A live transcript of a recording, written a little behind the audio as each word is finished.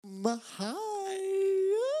Hi.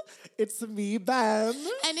 It's me, Ben.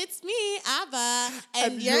 And it's me, Abba.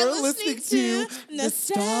 And you're listening to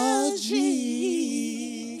Nostalgic.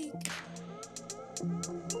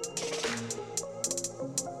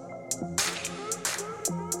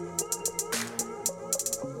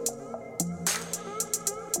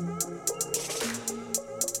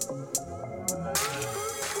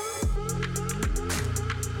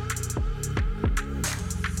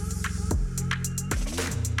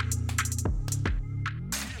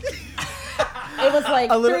 It was like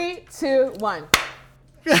 3, 2, 1.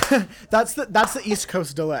 That's the East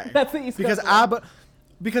Coast delay. That's the East Coast delay.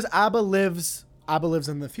 Because Abba lives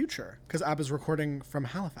in the future. Because Abba's recording from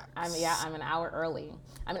Halifax. I'm an hour early.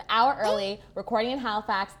 I'm an hour early, recording in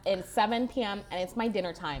Halifax. It's 7 p.m. and it's my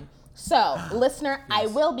dinner time. So, listener, yes. I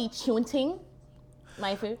will be chewing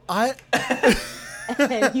my food.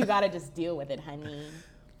 And you gotta just deal with it, honey.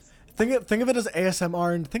 Think of it as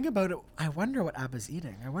ASMR and think about it. I wonder what Abba's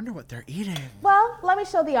eating. I wonder what they're eating. Well, let me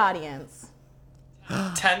show the audience.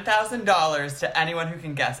 $10,000 to anyone who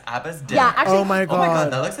can guess Abba's dinner. Yeah, actually. Oh my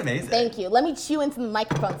god, that looks amazing. Thank you. Let me chew into the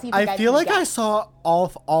microphone. See if you guys I feel like guess. I saw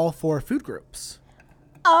all 4 food groups.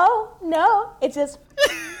 Oh no, it's just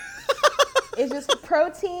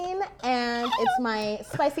protein, and it's my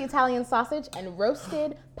spicy Italian sausage and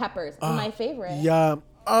roasted peppers. My favorite. Yeah.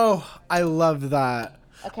 Oh, I love that.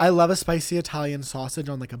 Okay. I love a spicy Italian sausage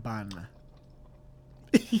on like a bun.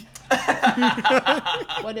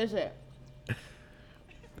 What is it?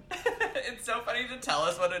 It's so funny to tell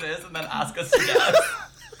us what it is and then ask us to guess.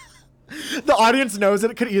 The audience knows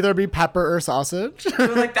it could either be pepper or sausage.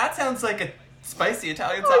 We're like, that sounds like a spicy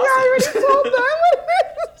Italian sausage. I already told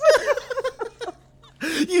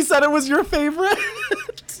them. You said it was your favorite.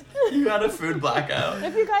 You had a food blackout.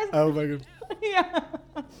 If you guys. Oh my god. Yeah.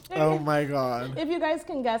 Oh my god. If you guys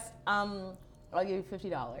can guess, I'll give you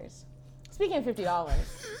 $50. Speaking of $50.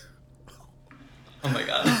 Oh my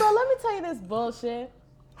god. So let me tell you this bullshit.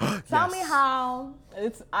 Tell me how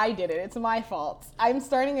I did it. It's my fault. I'm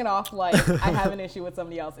starting it off like I have an issue with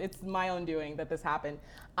somebody else. It's my own doing that this happened.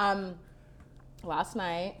 Last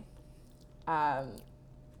night,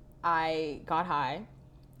 I got high.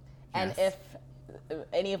 And Yes. if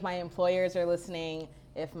any of my employers are listening,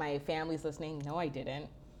 if my family's listening, no, I didn't.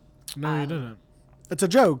 No, you didn't. It's a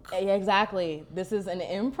joke. Yeah, exactly. This is an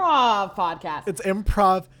improv podcast. It's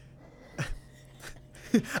improv.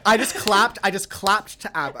 I just clapped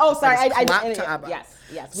to Abba. Oh, sorry. I clapped to Abba. Yes.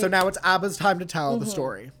 So now it's Abba's time to tell the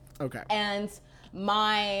story. Okay. And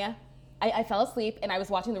I fell asleep and I was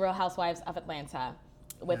watching The Real Housewives of Atlanta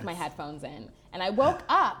with my headphones in. And I woke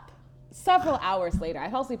up several hours later. I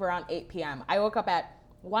fell asleep around 8 p.m. I woke up at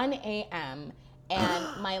 1 a.m.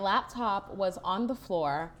 and my laptop was on the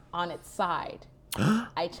floor on its side.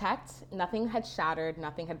 I checked. Nothing had shattered.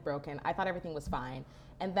 Nothing had broken. I thought everything was fine.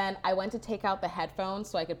 And then I went to take out the headphones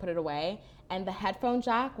so I could put it away. And the headphone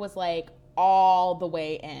jack was like all the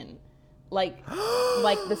way in. Like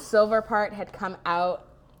the silver part had come out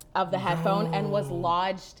of the headphone and was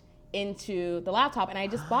lodged into the laptop. And I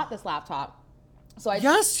just bought this laptop. So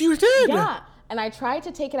Yes, you did. Yeah. And I tried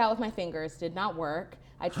to take it out with my fingers. Did not work.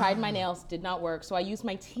 I tried my nails. Did not work. So I used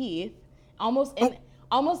my teeth. Almost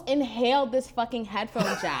inhaled this fucking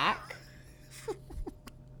headphone jack.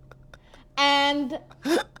 And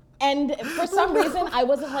for some reason, I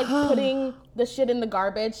wasn't like putting the shit in the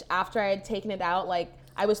garbage after I had taken it out. Like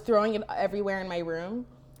I was throwing it everywhere in my room.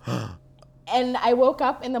 And I woke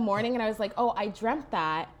up in the morning and I was like, oh, I dreamt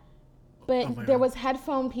that. But there was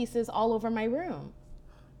headphone pieces all over my room.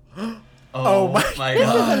 Oh my This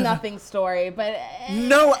god. is a nothing story, but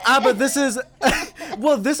No, Abba, this is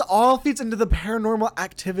well, this all feeds into the paranormal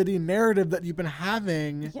activity narrative that you've been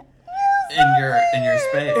having. Yeah. In your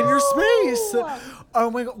space. In your space. Oh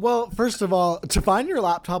my god. Well, first of all, to find your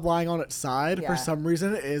laptop lying on its side for some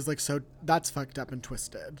reason is like so that's fucked up and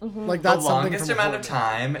twisted. Mm-hmm. Like that's the longest something amount of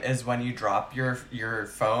time is when you drop your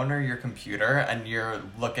phone or your computer and you're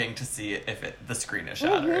looking to see if the screen is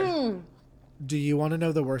shattered. Mm-hmm. Do you want to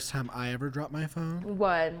know the worst time I ever dropped my phone?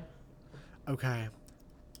 What? Okay.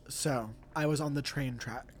 So, I was on the train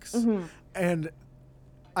tracks. Mm-hmm. And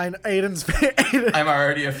Aiden's I'm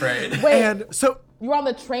already afraid. Wait, and so you were on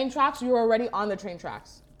the train tracks? You were already on the train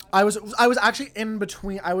tracks? I was actually in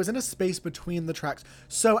between. I was in a space between the tracks.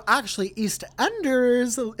 So actually,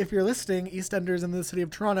 EastEnders, if you're listening, EastEnders in the city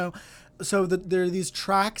of Toronto. So there are these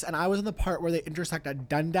tracks, and I was in the part where they intersect at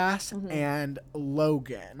Dundas and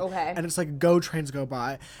Logan. Okay. And it's like GO trains go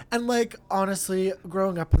by, and like honestly,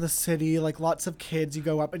 growing up in the city, like lots of kids, you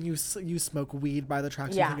go up and you smoke weed by the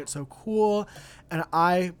tracks. Yeah. You think it's so cool, and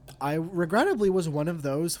I regrettably was one of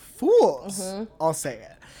those fools. I'll say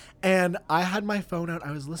it. And I had my phone out.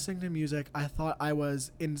 I was listening to music. I thought I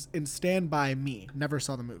was in Stand By Me. Never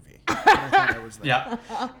saw the movie. But I thought I was there.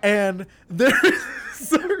 Yeah. And there,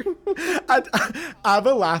 sorry,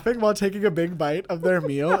 Ava laughing while taking a big bite of their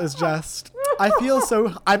meal is just. I feel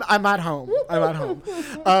so. I'm at home. I'm at home.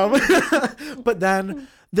 But then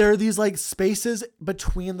there are these like spaces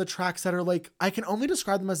between the tracks that are like, I can only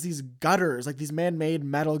describe them as these gutters, like these man-made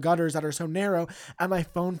metal gutters that are so narrow. And my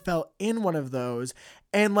phone fell in one of those,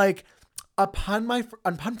 and like. Upon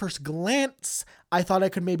first glance, I thought I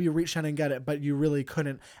could maybe reach down and get it, but you really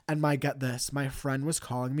couldn't. And get this, my friend was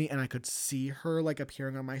calling me and I could see her like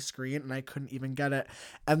appearing on my screen and I couldn't even get it.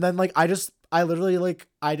 And then like, I just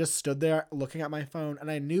stood there looking at my phone and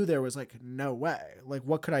I knew there was like no way. Like,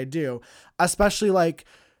 what could I do? Especially like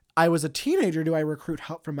I was a teenager. Do I recruit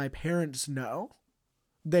help from my parents? No.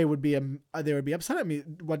 They would be upset at me.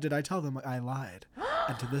 What did I tell them? I lied.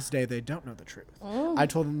 And to this day, they don't know the truth. I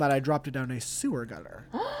told them that I dropped it down a sewer gutter.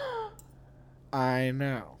 I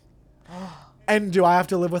know. And do I have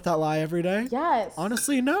to live with that lie every day? Yes.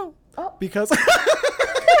 Honestly, no. Oh. Because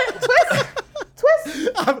Twist.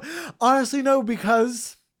 honestly, no,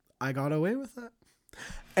 because I got away with it.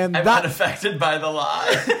 And I'm unaffected by the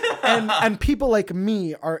lie. and people like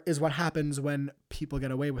me is what happens when people get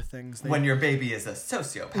away with things. When your baby is a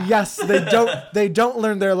sociopath. Yes, they don't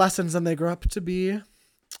learn their lessons and they grow up to be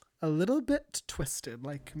a little bit twisted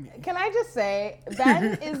like me. Can I just say,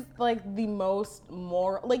 Ben is like the most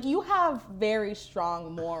moral. Like, you have very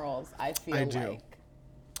strong morals, I feel I do. like.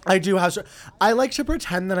 I do have. I like to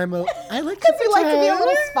pretend that I like to Because you like to be a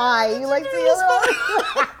little spy. You like to be a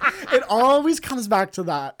little. It always comes back to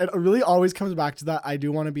that. It really always comes back to that. I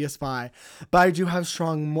do want to be a spy, but I do have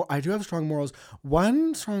strong morals.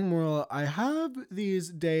 One strong moral I have these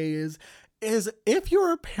days is if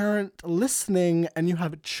you're a parent listening and you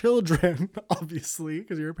have children, obviously,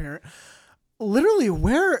 because you're a parent, literally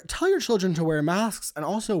tell your children to wear masks and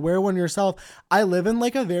also wear one yourself. I live in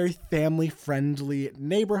like a very family friendly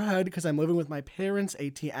neighborhood because I'm living with my parents'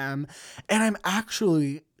 ATM, and I'm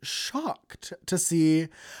actually shocked to see.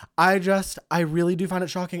 I really do find it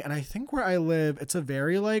shocking. And I think where I live, it's a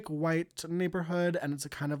very like white neighborhood and it's a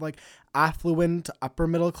kind of like affluent upper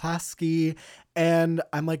middle class ski. And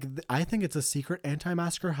I'm like, I think it's a secret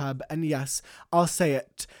anti-masker hub. And yes, I'll say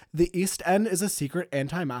it. The East End is a secret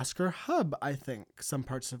anti-masker hub. I think some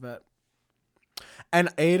parts of it. And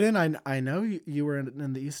Aiden, I know you were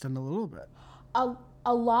in the East End a little bit.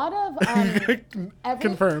 A lot of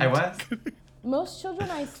Confirmed. I was. Most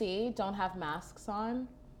children I see don't have masks on,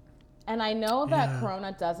 and I know that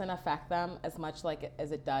Corona doesn't affect them as much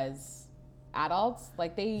as it does adults.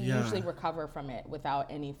 Like, they usually recover from it without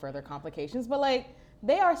any further complications, but like,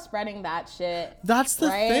 they are spreading that shit. That's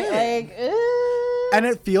the thing. Like, and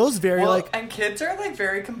it feels very and kids are like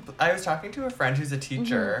very. I was talking to a friend who's a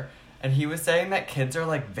teacher. And he was saying that kids are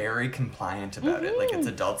like very compliant about it. Like, it's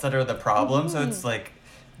adults that are the problem. So it's like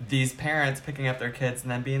these parents picking up their kids and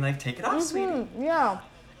then being like, take it off, sweetie. Yeah.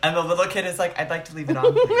 And the little kid is like, I'd like to leave it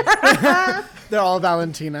on, please. They're all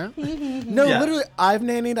Valentina. No, Yeah. literally, I've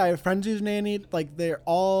nannied. I have friends who's nannied. Like,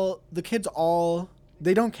 the kids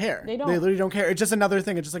they don't care. They don't. They literally don't care. It's just another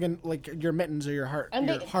thing. It's just like your mittens or your heart, And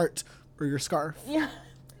heart or your scarf. Yeah.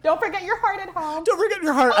 Don't forget your heart at home. Don't forget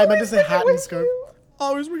your heart. I meant to say hat and with scarf. you.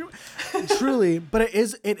 Always truly, but it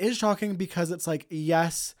is shocking because it's like,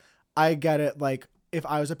 yes, I get it. Like, if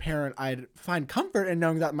I was a parent, I'd find comfort in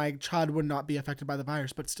knowing that my child would not be affected by the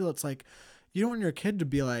virus. But still, it's like, you don't want your kid to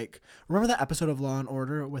be like, remember that episode of Law and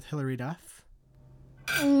Order with Hilary Duff?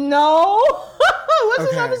 No. What's this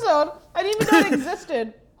Okay. episode? I didn't even know it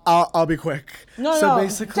existed. I'll be quick. No.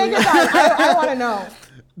 Basically, Take your time. I want to know.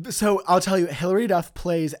 So I'll tell you, Hilary Duff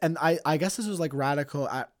plays, and I guess this was like radical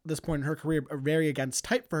at this point in her career, very against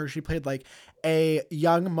type for her. She played like a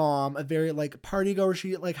young mom, a very like party goer.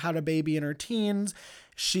 She like had a baby in her teens.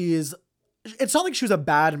 It's not like she was a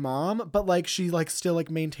bad mom, but like she like still like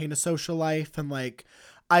maintained a social life, and like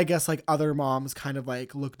I guess like other moms kind of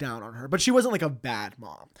like look down on her, but she wasn't like a bad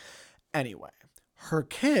mom. Anyway, her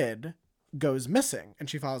kid goes missing and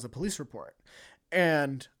she files a police report.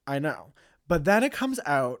 And I know. But then it comes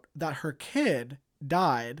out that her kid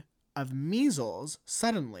died of measles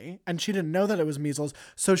suddenly, and she didn't know that it was measles,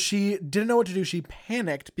 so she didn't know what to do. She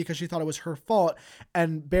panicked because she thought it was her fault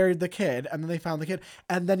and buried the kid, and then they found the kid.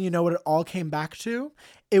 And then you know what it all came back to?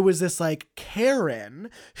 It was this like Karen,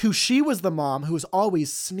 who she was the mom who was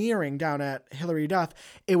always sneering down at Hilary Duff.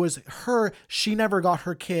 It was her. She never got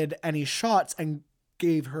her kid any shots and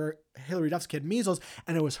gave her Hilary Duff's kid measles,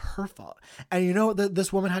 and it was her fault. And you know what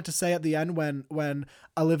this woman had to say at the end when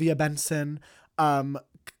Olivia Benson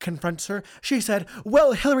confronts her. She said,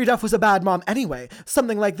 well, Hillary Duff was a bad mom anyway.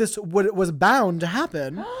 Something like this was bound to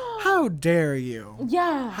happen. How dare you?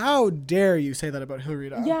 Yeah. How dare you say that about Hillary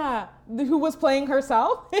Duff? Yeah. Who was playing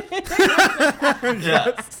herself?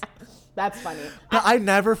 Yes. That's funny. But I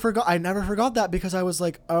never forgot that because I was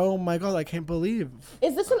like, oh my God, I can't believe.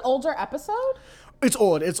 Is this an older episode? It's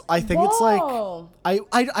old. I think it's like, Whoa.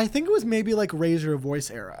 I think it was maybe like Raise Your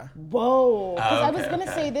Voice era. Whoa. Because I was Okay, going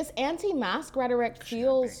to okay. say this anti-mask rhetoric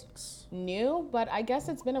feels new, but I guess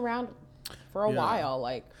it's been around for a while.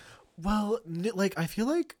 Like, Well, like I feel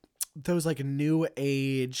like those like new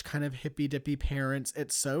age kind of hippy dippy parents,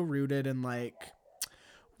 it's so rooted in like,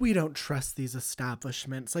 we don't trust these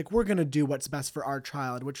establishments. Like we're going to do what's best for our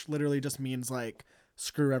child, which literally just means like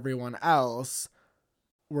screw everyone else.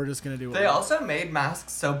 We're just going to do what They we want. also made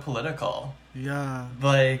masks so political. Yeah.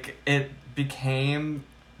 Like, it became,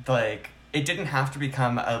 like, it didn't have to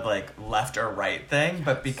become a, like, left or right thing,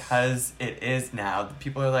 but because it is now,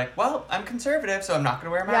 people are like, well, I'm conservative, so I'm not going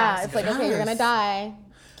to wear a yeah, mask. it's like, okay, you're going to die.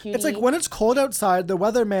 Cutie. It's like when it's cold outside, the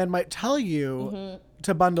weatherman might tell you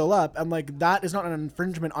to bundle up, and like that is not an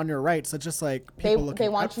infringement on your rights. It's just like people looking they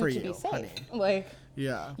want up you for to you, be safe. honey. Like,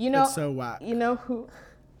 Yeah, you know, it's so whack. You know who?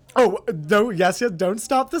 Oh, no, yes, don't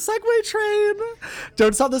stop the Segway train.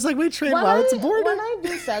 Don't stop the Segway train while it's boarding. When I do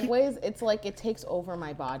segues, it's like it takes over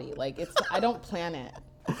my body. Like I don't plan it,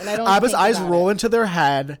 and I don't. Abba's think eyes about roll it. into their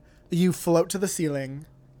head. You float to the ceiling.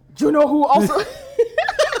 Do you know who also?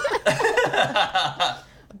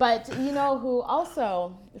 But you know who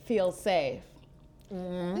also feels safe?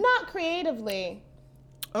 Not creatively,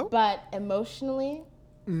 but emotionally,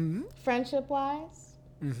 friendship-wise.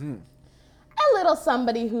 A little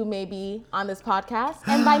somebody who may be on this podcast,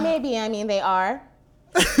 and by maybe I mean they are.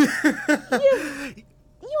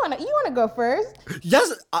 You wanna go first?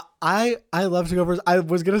 Yes, I love to go first. I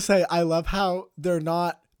was gonna say I love how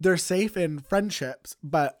they're safe in friendships,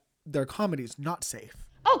 but their comedy's not safe.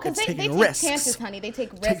 Oh, because It's they taking take risks. chances, honey. They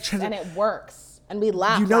take risks, chances. and it works. And we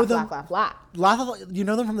laugh, You know laugh, them- laugh, laugh. You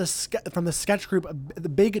know them from the sketch group, the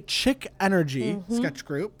Big Chick Energy sketch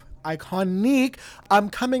group. Iconic.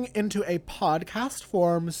 I'm coming into a podcast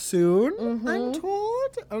form soon, I'm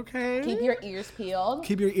told. Okay. Keep your ears peeled.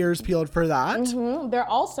 Keep your ears peeled for that. They're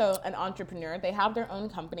also an entrepreneur. They have their own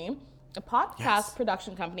company, a podcast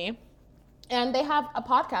production company. And they have a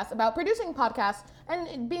podcast about producing podcasts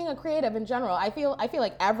and being a creative in general. I feel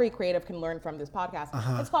like every creative can learn from this podcast.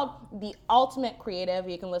 It's called The Ultimate Creative.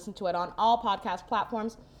 You can listen to it on all podcast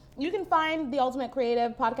platforms. You can find The Ultimate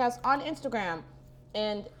Creative podcast on Instagram.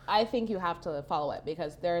 And I think you have to follow it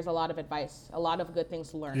because there's a lot of advice, a lot of good things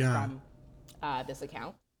to learn from this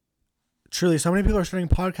account. Truly, so many people are starting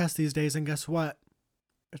podcasts these days, and guess what?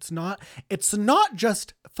 It's not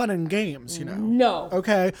just fun and games, you know. No.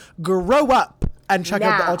 Okay, grow up and check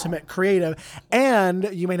out The Now. Ultimate Creative. And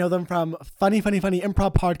you may know them from funny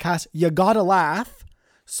improv podcast, You Gotta Laugh.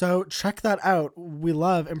 So check that out. We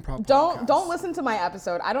love improv podcasts. Don't listen to my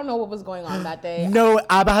episode. I don't know what was going on that day. No,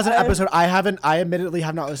 Abba has an episode. I admittedly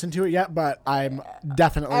have not listened to it yet, but I'm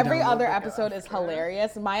definitely Every down other with it. episode is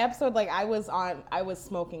hilarious. My episode, like I was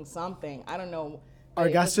smoking something. I don't know. Our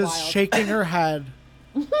It guest was is wild. shaking her head.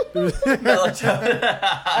 Melatonin.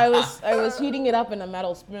 I was heating it up in a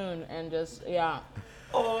metal spoon and just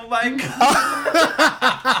Oh my god.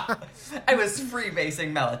 I was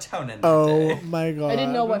freebasing melatonin. Oh Today. my god. I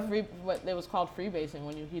didn't know what it was called freebasing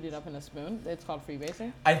when you heat it up in a spoon. It's called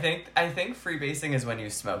freebasing. I think freebasing is when you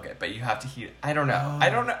smoke it, but you have to heat it. I don't know.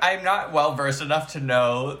 I'm not well versed enough to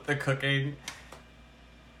know the cooking.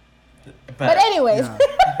 But anyways,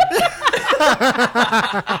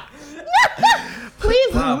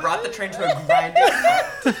 please brought the train to a grinding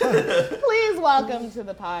halt. please welcome to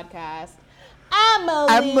the podcast,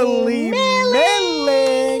 Emily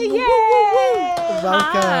Milling. Yay!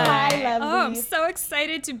 Welcome. Hi, Oh, I'm lovely. so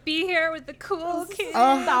excited to be here with the cool kids.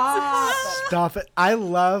 Stop. Stop it. I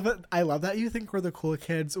love that you think we're the cool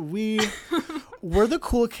kids. We're the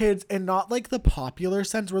cool kids and not like the popular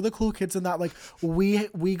sense. We're the cool kids in that like we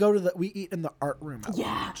eat in the art room.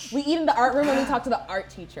 Yeah, we eat in the art room and we talk to the art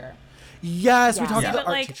teacher. Yes, we Yeah. talk Yeah. to the But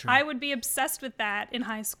art like, teacher. I would be obsessed with that in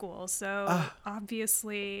high school. So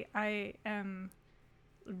obviously, I am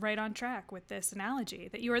right on track with this analogy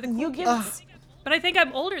that you are the cool You kids. give But I think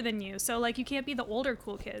I'm older than you, so like you can't be the older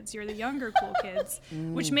cool kids. You're the younger cool kids,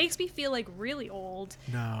 which makes me feel like really old.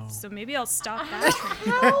 No. So maybe I'll stop that.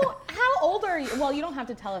 trend. how old are you? Well, you don't have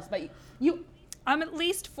to tell us, but you I'm at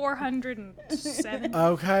least 407.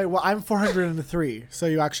 Okay, well, I'm 403, so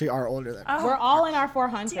you actually are older than me. We're all in our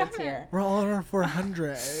 400s Damn it. here. We're all in our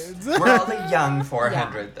 400s. We're all the young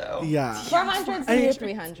 400 though. Yeah. 400s to you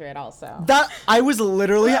 300 also. That, I was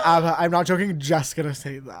literally, Abba, I'm not joking, just gonna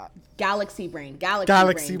say that. Galaxy brain.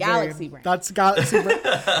 Galaxy brain. That's galaxy brain.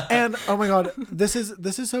 And oh my god, this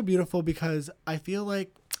is so beautiful because I feel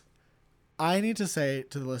like I need to say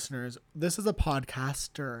to the listeners, this is a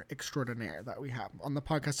podcaster extraordinaire that we have on the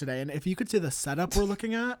podcast today. And if you could see the setup we're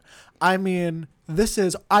looking at, I mean, this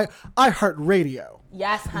is iHeartRadio.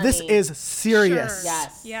 Yes, honey. This is Sirius Sure.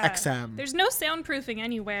 Yes. Yeah. XM. There's no soundproofing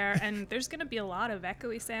anywhere, and there's going to be a lot of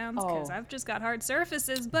echoey sounds because Oh. I've just got hard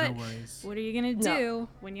surfaces. But worries. what are you going to do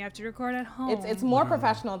when you have to record at home? It's more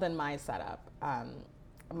professional than my setup.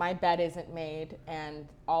 My bed isn't made, and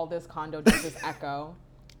all this condo does is echo,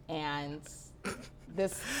 and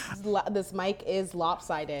this mic is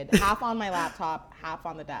lopsided, half on my laptop, half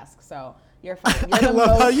on the desk. So you're fine. You're the I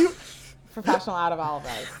love how most you professional out of all of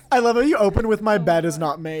us. I love how you open with my bed is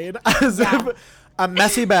not made, as Yeah. if a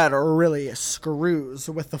messy bed really screws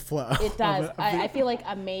with the flow. It does. of I feel like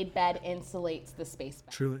a made bed insulates the space.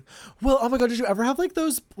 Truly. Well, oh my god, did you ever have like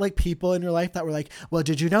those like people in your life that were like, well,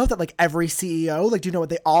 did you know that like every CEO, like, do you know what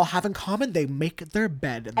they all have in common? They make their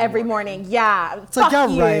bed in the Every morning, yeah. It's like, Fuck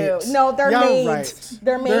yeah, you. right. No, they're Yeah, maids. right.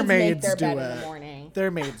 Their maids make maids their do bed in it. the morning.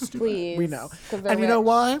 Their maids do it. Please, We know. 'cause they're And you know rich.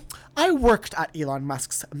 why? I worked at Elon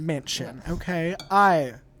Musk's mansion, okay?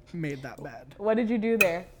 I made that bed. What did you do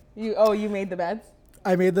there? You made the beds?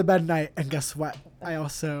 I made the bed night, and guess what?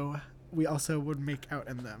 We also would make out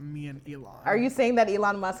in them, me and Elon. Are you saying that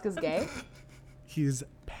Elon Musk is gay? He's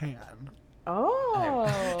pan. Oh.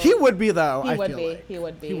 He would be though. He I would feel be. like. He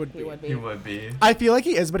would be. He would He be. would be. He would be. I feel like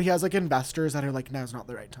he is, but he has like investors that are like, now's not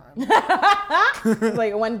the right time.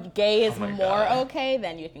 Like when gay is Oh my more God. okay,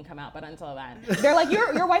 then you can come out. But until then, they're like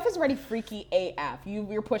your wife is already freaky AF.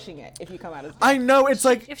 You're pushing it if you come out as gay. I know, it's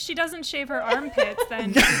like, if she doesn't shave her armpits,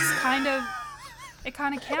 then it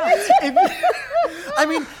kind of counts. I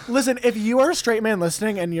mean, listen, if you are a straight man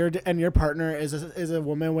listening and your partner is a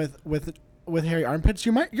woman with hairy armpits,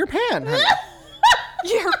 you're pan. Honey.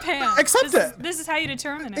 You're pan. Accept it. This is how you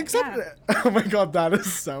determine it. Accept yeah. it. Oh my god, that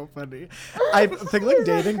is so funny. I think like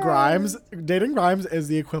dating Grimes is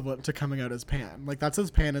the equivalent to coming out as pan. Like that's as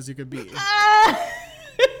pan as you could be.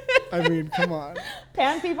 I mean, come on.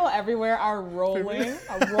 Pan people everywhere are rolling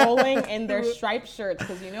in their striped shirts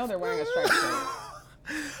because they're wearing a striped shirt.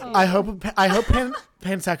 I hope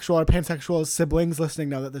pansexual or pansexual siblings listening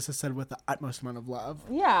know that this is said with the utmost amount of love.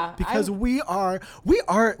 Yeah. Because we're a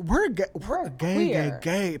gay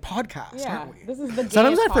queer. podcast, Yeah. aren't we? This is the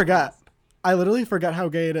Sometimes I gayest forget. podcast. I literally forget how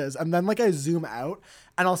gay it is, and then like I zoom out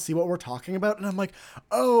and I'll see what we're talking about, and I'm like,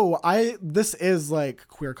 oh, this is like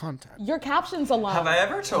queer content. Your captions alone. Have I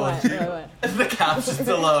ever told What? you? What? The captions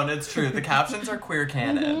alone, it's true. The captions are queer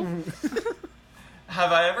canon.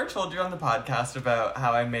 Have I ever told you on the podcast about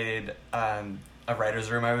how I made a writer's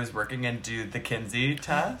room I was working in do the Kinsey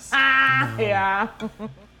test? Yeah.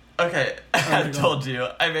 Okay, I told you.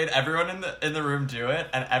 I made everyone in the room do it,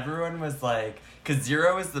 and everyone was like, because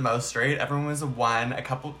 0 is the most straight, everyone was a 1,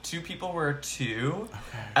 2 people were a 2,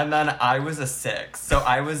 and then I was a 6. So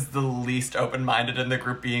I was the least open-minded in the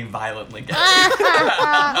group being violently gay.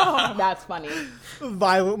 That's funny.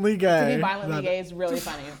 Violently gay. To be violently gay is really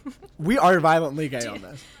funny. We are violently gay on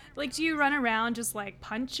this. Like, do you run around just like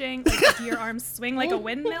punching? Like, do your arms swing like a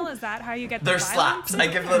windmill? Is that how you get the They're violence? slaps. I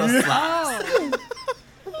give little slaps. Oh.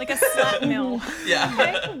 Like a slap mill.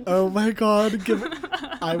 Yeah. Oh my god,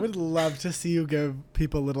 I would love to see you give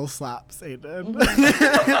people little slaps, Aiden.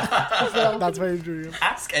 That's my dream.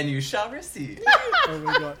 Ask and you shall receive. Oh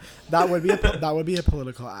my god, that would be a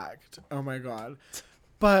political act. Oh my god,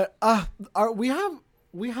 but we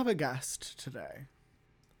have a guest today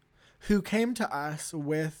who came to us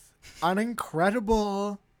with an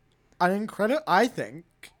incredible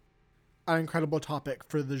topic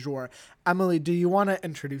for the jour. Emily, do you want to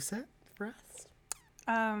introduce it for us?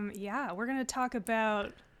 Yeah, we're gonna talk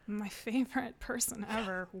about my favorite person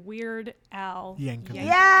ever, Weird Al Yankovic.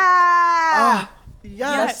 Yeah.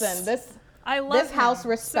 Yes. Listen, I love this house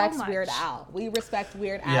him respects so much. Weird Al. We respect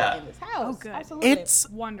Weird Al Yeah. in this house. Oh, good. Absolutely. It's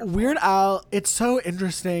Wonderful. Weird Al. It's so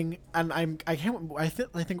interesting, and I feel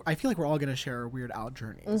like we're all gonna share our Weird Al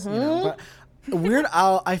journeys, you know. But Weird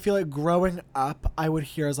Al, I feel like growing up, I would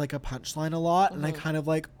hear as like a punchline a lot, and I kind of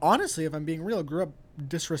like, honestly, if I'm being real, grew up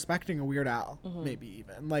disrespecting a Weird Al, maybe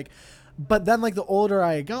even like. But then like the older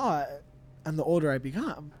I got, and the older I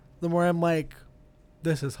become, the more I'm like,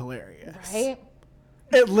 this is hilarious. right.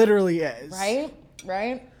 It literally is. Right.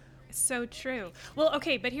 Right. So true. Well,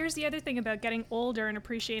 okay, but here's the other thing about getting older and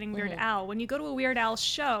appreciating Weird Al. When you go to a Weird Al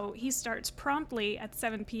show, he starts promptly at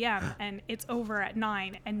 7 p.m. and it's over at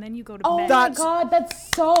 9, and then you go to Oh bed. my That's- God,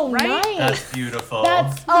 that's so Right? nice. That's beautiful.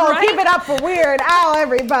 That's Right? Keep it up for Weird Al,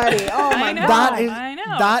 everybody. Oh my I know. God. I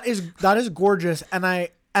know. That is gorgeous, and I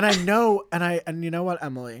know, and you know what,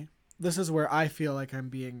 Emily, this is where I feel like I'm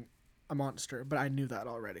being a monster, but I knew that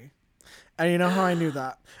already. And you know how I knew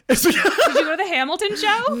that? Did you go to the Hamilton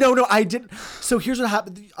show? No, I didn't. So here's what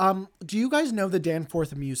happened. Do you guys know the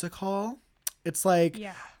Danforth Music Hall? It's like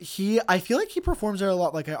Yeah. I feel like he performs there a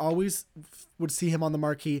lot. Like I always would see him on the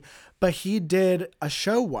marquee, but he did a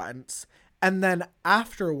show once and then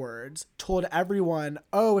afterwards told everyone,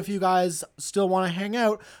 oh, if you guys still want to hang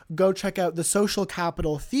out, go check out the Social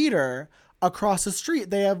Capital Theater across the street.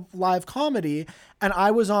 They have live comedy. And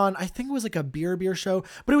I was on, I think it was like a beer show,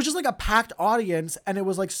 but it was just like a packed audience. And it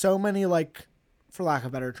was like so many, like, for lack of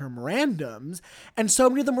a better term, randoms. And so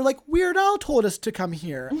many of them were like, Weird Al told us to come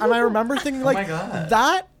here. And I remember thinking like, my God.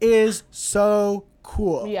 that is so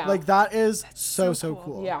cool. Yeah. Like that is so so cool,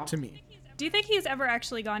 cool. Yeah. to me. Do you think he's ever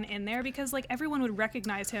actually gone in there? Because like everyone would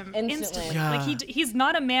recognize him Instantly. instantly. Yeah. Like he's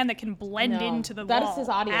not a man that can blend No. into the That wall is his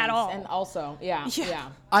audience. at all. And also, yeah.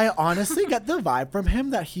 I honestly get the vibe from him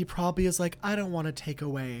that he probably is like, I don't want to take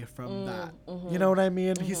away from that. You know what I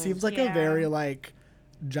mean? He seems like a Yeah. very like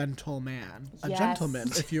gentle man, a Yes. gentleman,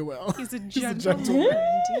 if you will. He's a gentleman. gentleman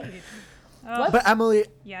indeed. But Emily,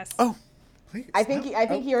 Yes. oh, please. I think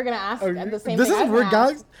you were gonna ask Oh, the same this thing. is I was we're gonna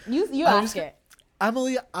going- ask. You I was ask just- it.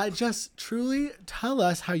 Emily, I just truly tell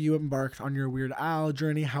us how you embarked on your Weird Al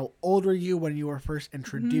journey. How old were you when you were first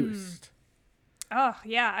introduced? Oh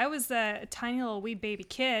yeah, I was a tiny little wee baby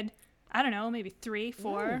kid. I don't know, maybe 3,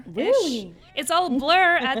 4. really? It's all a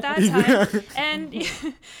blur at that time. And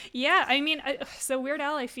yeah, I mean, so Weird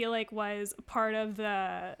Al, I feel like was part of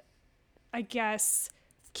the, I guess,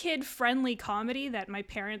 kid-friendly comedy that my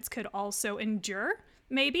parents could also endure.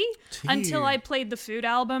 Maybe until I played the Food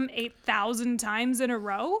album 8,000 times in a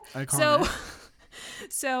row. Iconic.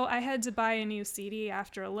 So I had to buy a new CD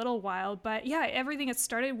after a little while, but yeah, everything had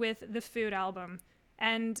started with the Food album.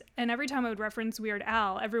 And every time I would reference Weird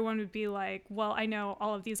Al, everyone would be like, well, I know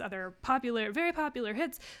all of these other very popular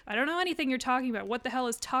hits. I don't know anything you're talking about. What the hell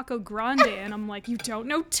is Taco Grande? And I'm like, you don't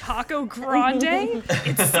know Taco Grande?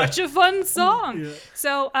 It's such a fun song. Yeah.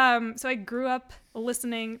 So I grew up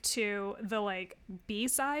listening to the like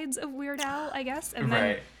B-sides of Weird Al, I guess.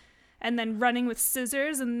 And then Running with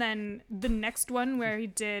Scissors. And then the next one where he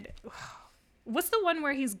did, what's the one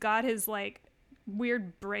where he's got his like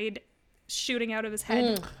weird braid shooting out of his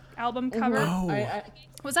head album cover? Oh,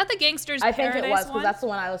 Was that the Gangsters I think Paradise it was one? because that's the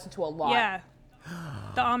one I listened to a lot. Yeah.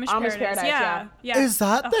 The Amish, Amish Paradise, Yeah. is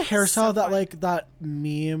that the Oh, hairstyle so that fun. like that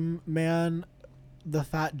meme man, the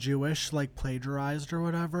fat Jewish, like plagiarized or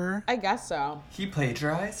whatever? I guess so. He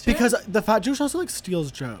plagiarized? Because the fat Jewish also like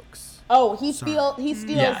steals jokes. Oh, he steals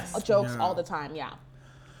Yes. jokes Yeah. all the time. Yeah.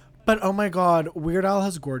 But oh my God, Weird Al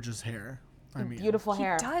has gorgeous hair. I mean, Beautiful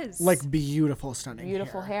hair. does. like beautiful, stunning,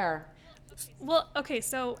 Beautiful hair. Well, okay,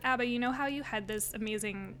 so Abba, you know how you had this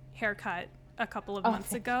amazing haircut a couple of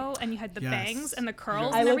months ago, and you had the Yes. bangs and the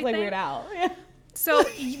curls I and look everything? like Weird Al. So,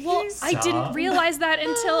 well, I didn't Stop. realize that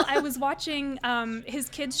until I was watching his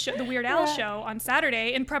kids' show, the Weird Al show, on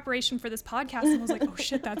Saturday in preparation for this podcast, and I was like, "Oh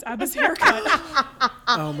shit, that's Abba's haircut."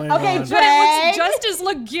 Oh my Okay, God. Dre. But it looks just as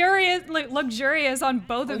luxurious on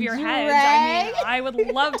both of your heads. I mean, Dre. I would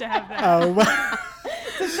love to have that. Oh my-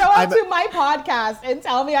 Show up to my podcast and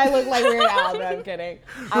tell me I look like Weird Al. No, I'm kidding.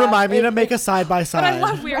 Remind me to make a side by But I side.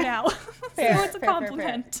 love Weird Al, so Fair, it's a fair, fair, fair.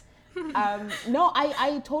 compliment. No,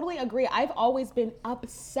 I totally agree. I've always been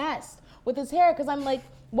obsessed with his hair because I'm like,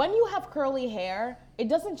 when you have curly hair, it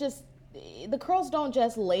doesn't just, the curls don't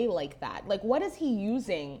just lay like that. Like, what is he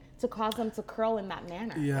using to cause them to curl in that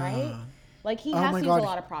manner, Yeah. right? Like, he Oh has my to use God. a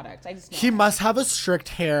lot of products. I just know. He must have a strict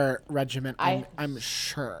hair regimen. I- I'm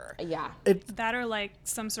sure. Yeah, That or like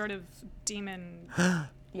some sort of demon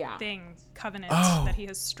yeah. thing, covenant Oh. that he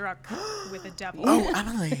has struck with a devil. Oh,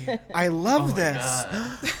 Emily, I love this.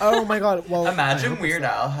 God. Oh my God. Well, I Imagine hope Weird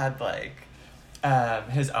Al had like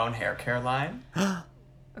his own hair care line.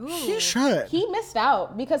 Ooh. he should. He missed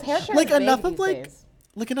out because hair care like is big enough of these like days.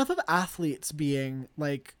 like enough of athletes being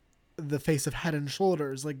like the face of Head and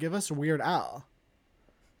Shoulders. Like give us Weird Al.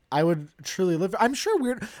 I would truly live. I'm sure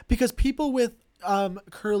Weird because people with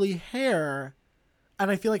curly hair, and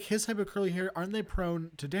I feel like his type of curly hair, aren't they prone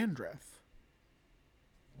to dandruff?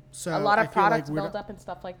 So A lot I of feel like products Weird build up and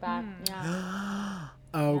stuff like that. Yeah.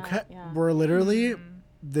 Okay, yeah. we're literally.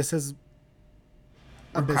 This is.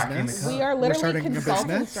 a We're cracking the business. code. We are literally starting a consultants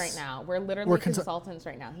business. right now. We're literally We're consultants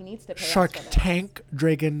right now. He needs to pay Shark us for this. Tank,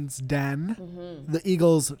 Dragon's Den, The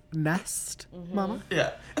Eagle's Nest. Mama,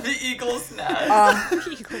 Yeah. The Eagle's Nest.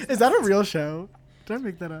 is that a real show? Did I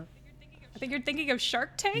make that up? I think you're thinking of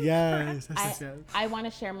Shark Tank. Yes, yes. I want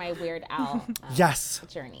to share my Weird Al Yes.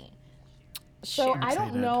 journey. So I don't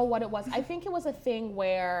excited. know what it was. I think it was a thing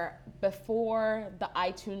where before the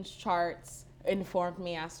iTunes charts informed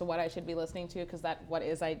me as to what I should be listening to, because that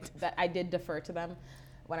I did defer to them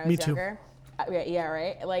when I was Me too. younger. Yeah,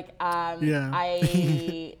 right. Like Yeah.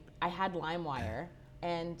 I had LimeWire,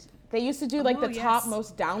 and they used to do like Oh, the top yes.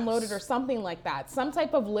 most downloaded or something like that. Some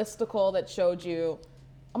type of listicle that showed you.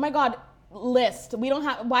 Oh my God, list. We don't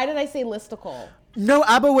have. Why did I say listicle? No,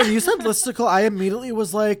 Abba, when you said listicle, I immediately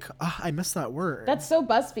was like, I missed that word. That's so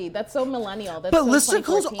BuzzFeed. That's so millennial. That's But so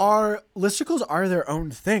listicles are their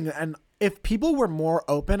own thing, and if people were more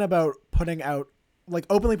open about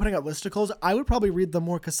openly putting out listicles, I would probably read them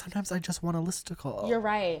more, because sometimes I just want a listicle. You're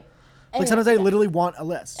right. Like And- sometimes I literally want a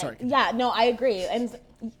list. Sorry. Yeah, no, I agree, and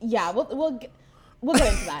yeah, we'll get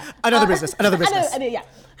into that. Another business. Yeah,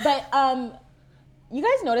 but you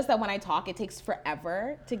guys notice that when I talk, it takes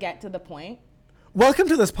forever to get to the point. Welcome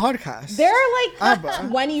to this podcast. There are like Abba,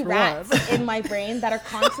 20 for rats what? in my brain that are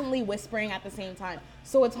constantly whispering at the same time,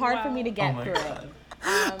 so it's hard for me to Oh get my through God. it.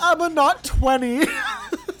 Abba, not 20.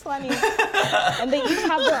 20. And they each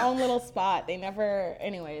have their own little spot. They never,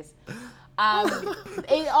 anyways.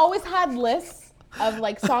 It always had lists of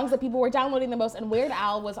like songs that people were downloading the most, and Weird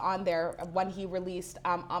Al was on there when he released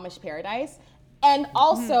Amish Paradise. And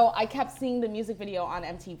also, I kept seeing the music video on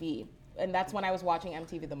MTV, and that's when I was watching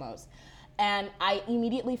MTV the most. And I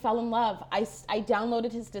immediately fell in love. I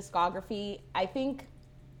downloaded his discography.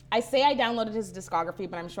 I say I downloaded his discography,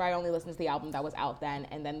 but I'm sure I only listened to the album that was out then,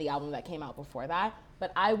 and then the album that came out before that.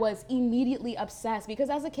 But I was immediately obsessed, because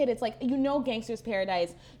as a kid, it's like, Gangster's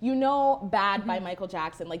Paradise, Bad by Michael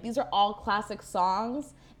Jackson. Like, these are all classic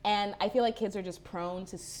songs, and I feel like kids are just prone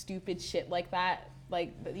to stupid shit like that,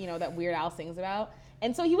 that Weird Al sings about.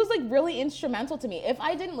 And so he was like really instrumental to me. If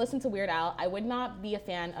I didn't listen to Weird Al, I would not be a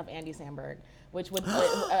fan of Andy Samberg,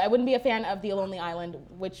 I wouldn't be a fan of The Lonely Island,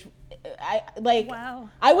 which Wow.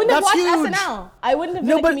 I wouldn't have That's watched huge. SNL. I wouldn't have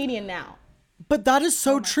been a comedian now. But that is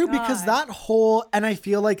so Oh my true, because God. that whole, and I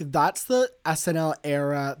feel like that's the SNL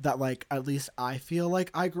era that, like, at least I feel like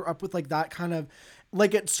I grew up with, like, that kind of,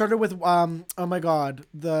 like, it started with, oh my God,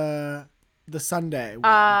 the Sunday. with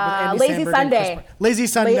Andy Lazy Samberg and Chris Sunday. Pratt. Lazy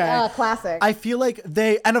Sunday. Classic. I feel like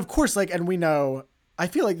and of course, like, and we know, I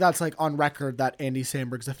feel like that's, like, on record that Andy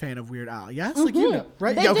Samberg's a fan of Weird Al. Yes? Like, you know,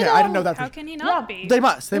 right? They Yeah, okay, did, I didn't know that. How for- can he not Yeah. be? They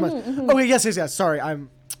must. Okay, yes. Sorry,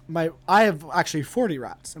 I have actually 40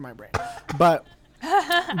 rats in my brain, but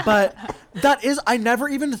that is, I never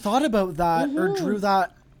even thought about that or drew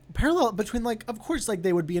that parallel between, like, of course, like,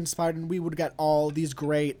 they would be inspired and we would get all these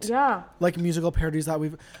great, Yeah. like, musical parodies that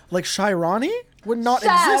like Shirani would not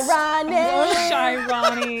exist. Shy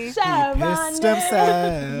Ronnie. Pissed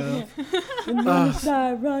himself. And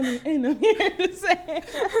I'm here to say.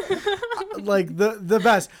 Like the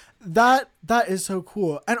best. That is so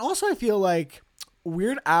cool. And also I feel like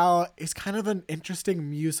Weird Al is kind of an interesting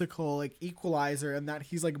musical, like, equalizer, in that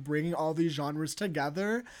he's, like, bringing all these genres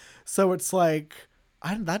together. So it's like,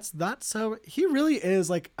 that's so, he really is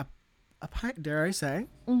like dare I say,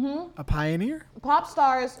 a pioneer. Pop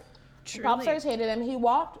stars Truly. hated him. He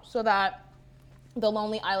walked so that The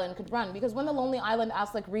Lonely Island could run, because when The Lonely Island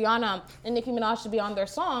asked like Rihanna and Nicki Minaj to be on their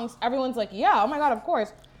songs, everyone's like, yeah, oh my God, of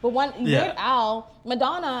course. But when Weird Al,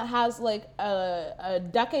 Madonna has like a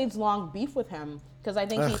decades-long beef with him, because I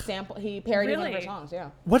think he parodied one of her Really? songs. Yeah.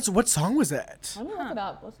 What song was it? Let me look it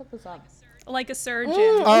up. Let's look this up. Like a surgeon.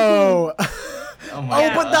 Oh, Oh my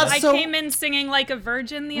but God. that's I so. came in singing like a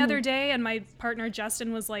virgin the other day, and my partner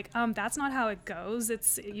Justin was like, "That's not how it goes.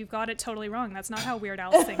 You've got it totally wrong. That's not how Weird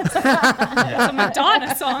Al sings. It's a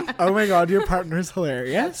Madonna song." Oh my God, your partner's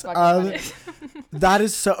hilarious. fucking That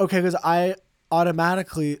is so okay, because I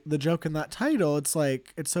automatically, the joke in that title, it's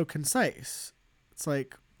like, it's so concise. It's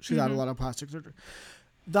like she's had a lot of plastic surgery.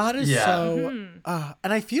 That is Yeah. so,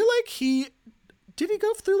 and I feel like did he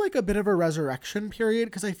go through like a bit of a resurrection period?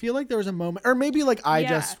 Because I feel like there was a moment, or maybe like I Yeah.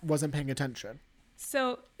 just wasn't paying attention.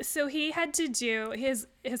 So he had to do his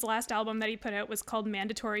last album that he put out was called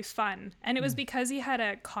Mandatory Fun, and it was because he had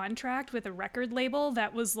a contract with a record label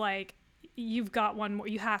that was like, you've got one more,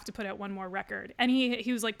 you have to put out one more record, and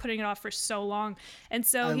he was like putting it off for so long, and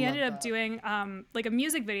so he ended up doing like a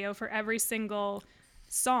music video for every single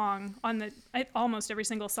song on almost every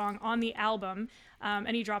single song on the album.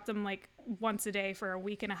 And he dropped them like once a day for a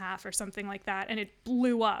week and a half or something like that. And it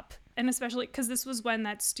blew up. And especially because this was when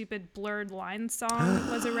that stupid Blurred Lines song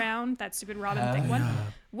was around, that stupid Robin Thicke one,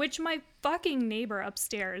 which my fucking neighbor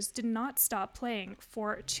upstairs did not stop playing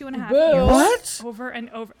for 2.5 years. What? Over and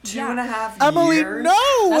over. 2.5 Emily, years?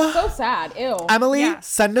 no! That's so sad. Ew. Emily, Yeah.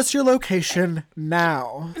 send us your location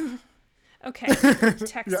now. Okay,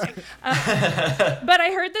 texting. But I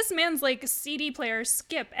heard this man's like CD player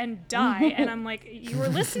skip and die, and I'm like, you were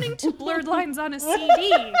listening to Blurred Lines on a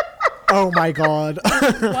CD. Oh my God.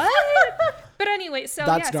 What? But anyway, so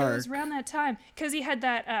That's so it dark. was around that time because he had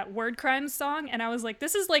that Word Crimes song, and I was like,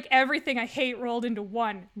 this is like everything I hate rolled into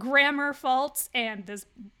one: grammar faults and this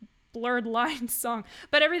Blurred Lines song.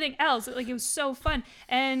 But everything else, like, it was so fun,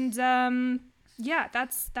 and yeah,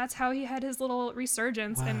 that's how he had his little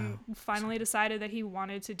resurgence and finally decided that he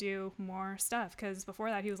wanted to do more stuff, because before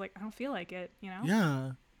that he was like, I don't feel like it, you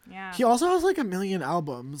know? Yeah. He also has like 1 million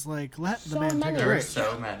albums. Like, let the So man many. take a There are break.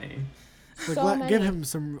 so many. Like, so give many. him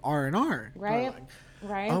some R&R. Right? darling.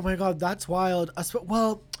 Right? Oh my God, that's wild.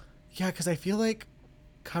 Well, yeah, because I feel like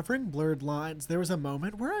covering Blurred Lines, there was a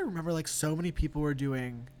moment where I remember like so many people were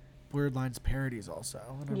doing Blurred Lines parodies also.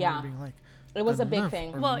 And I Yeah. remember being like, It was a big enough,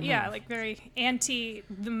 thing. Well, enough. yeah, like very anti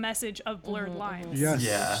the message of Blurred Lines. Yes.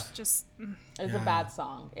 Yeah. Just It's Yeah. a bad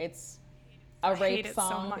song. It's a hate rape it so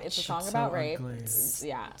song. much. It's a song It's about so rape. ugly.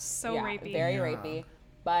 Yeah. So yeah, rapey. Very Yeah. rapey.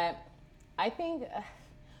 But I think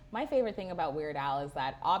my favorite thing about Weird Al is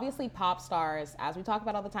that obviously pop stars, as we talk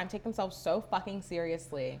about all the time, take themselves so fucking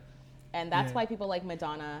seriously. And that's Yeah. why people like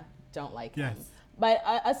Madonna don't like him. Yes. But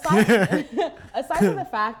aside, aside from the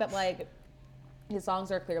fact that like his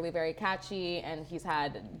songs are clearly very catchy and he's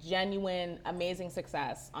had genuine, amazing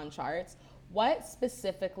success on charts, what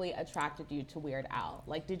specifically attracted you to Weird Al?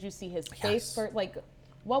 Like, did you see his face Yes. first? Like,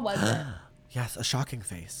 what was it? Yes, a shocking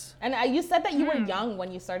face. And you said that you were young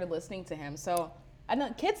when you started listening to him. So I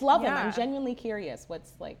know kids love him. I'm Yeah. genuinely curious.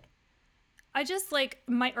 What's like, I just like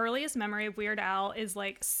my earliest memory of Weird Al is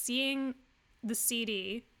like seeing the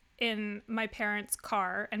CD in my parents'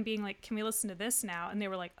 car and being like, "Can we listen to this now?" And they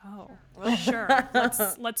were like, "Oh, sure,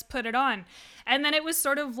 let's put it on." And then it was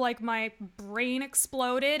sort of like my brain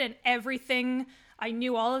exploded and everything. I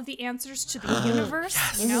knew all of the answers to the universe,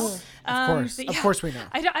 you know? Of course we know.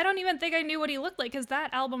 I don't even think I knew what he looked like, because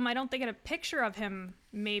that album, I don't think I had a picture of him,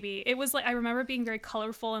 maybe. It was like, I remember being very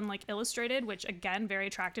colorful and like illustrated, which again, very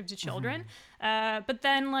attractive to children. But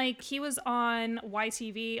then like he was on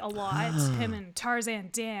YTV a lot, him and Tarzan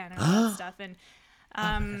Dan and all that stuff.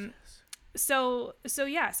 And so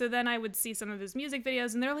then I would see some of his music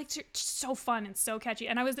videos and they're like so fun and so catchy.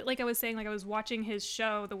 And I was saying, I was watching his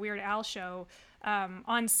show, the Weird Al show,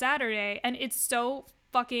 on Saturday, and it's so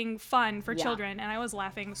fucking fun for children, and I was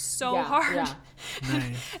laughing so hard. Yeah.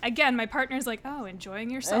 Nice. Again, my partner's like, "Oh, enjoying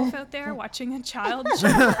yourself out there watching a child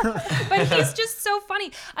show." But he's just so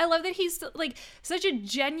funny. I love that he's like such a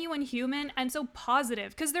genuine human and so positive,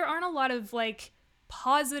 because there aren't a lot of like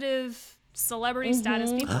positive celebrity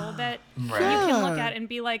status people that you can look at and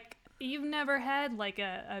be like, you've never had like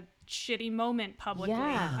a shitty moment publicly.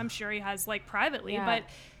 Yeah. I'm sure he has like privately, Yeah. but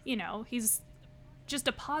you know, he's just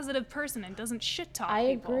a positive person and doesn't shit talk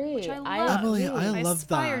I people, agree. which I I love. Emily, I I love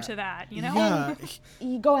aspire that. to that, you know? Yeah.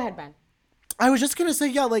 You go ahead, Ben. I was just gonna say,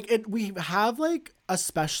 yeah, like we have like,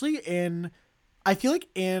 especially in, I feel like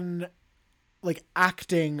in like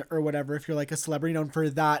acting or whatever, if you're like a celebrity known for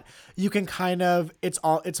that, you can kind of,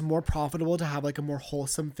 it's more profitable to have like a more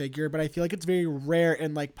wholesome figure. But I feel like it's very rare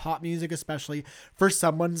in like pop music, especially for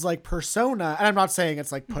someone's like persona. And I'm not saying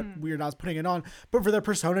it's like Weird Al's putting it on, but for their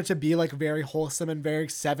persona to be like very wholesome and very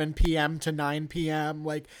 7 p.m. to 9 p.m.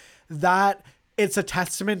 like that, it's a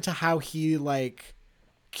testament to how he like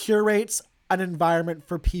curates an environment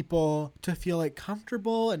for people to feel like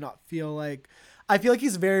comfortable and not feel like, I feel like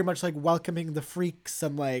he's very much like welcoming the freaks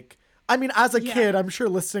and like, I mean, as a kid, I'm sure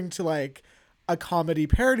listening to like a comedy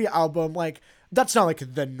parody album, like that's not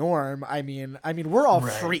like the norm. I mean, we're all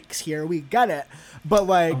freaks here. We get it. But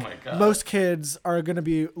like my God. most kids are going to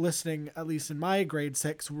be listening, at least in my grade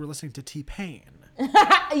 6, we're listening to T-Pain.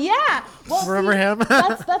 Yeah. Well, Remember him?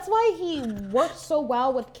 that's why he worked so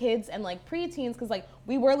well with kids and like preteens, because like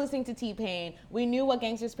we were listening to T-Pain. We knew what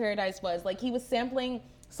Gangsta's Paradise was. Like he was sampling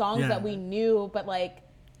songs Yeah. that we knew, but like,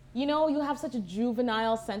 you know, you have such a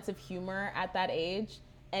juvenile sense of humor at that age.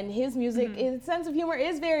 And his music, his sense of humor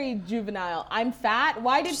is very juvenile. I'm fat.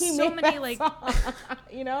 Why did he So make many, that like- song?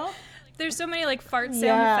 You know? there's so many like fart sound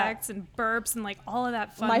Yeah. effects and burps and like all of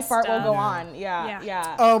that fun My fart stuff. will go on. Yeah.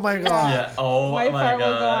 Yeah. Oh my god. Yeah. Oh My my fart will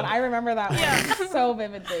go on. god. I remember that one so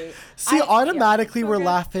vividly. See, automatically so we're good.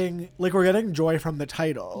 laughing, like we're getting joy from the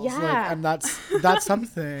titles. Like, Yeah. and that's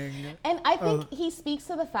something. And I think he speaks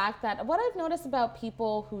to the fact that what I've noticed about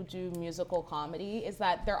people who do musical comedy is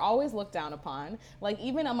that they're always looked down upon. Like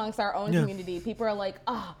even amongst our own community, people are like,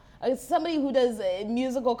 somebody who does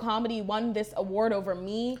musical comedy won this award over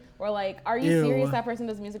me. Or like, are you Ew. serious? That person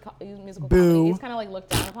does musical Boo. comedy. It's kind of like looked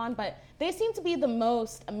down upon. But they seem to be the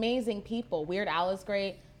most amazing people. Weird Al is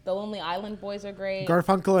great. The Lonely Island Boys are great.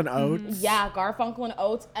 Garfunkel and Oates. Yeah, Garfunkel and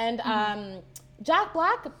Oates and Jack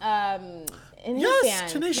Black in his Yes,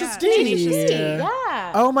 band. Tenacious Yeah. D. Tenacious D,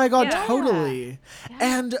 yeah. Oh my god, Yeah. totally.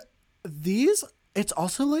 And these, it's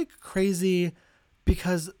also like crazy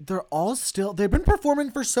because they've been performing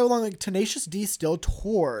for so long. Like Tenacious D still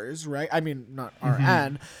tours, right? I mean, not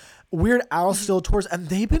RN. Weird Al still tours, and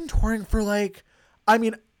they've been touring for like, I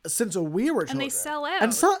mean, since we were children. And they sell out.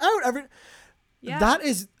 And sell out every. Yeah.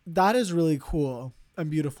 That is really cool and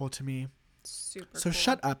beautiful to me. Super So cool.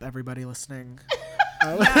 shut up, everybody listening.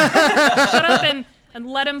 Shut up and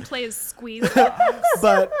let him play his squeeze box.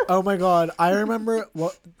 But oh my god, I remember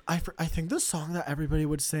what I think the song that everybody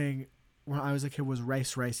would sing when I was a kid was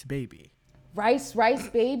Rice Rice Baby. Rice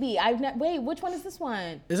Baby. Wait, which one is this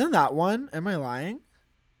one? Isn't that one? Am I lying?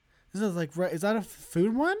 Is it like is that a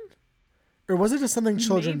food one? Or was it just something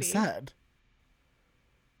children Maybe. said?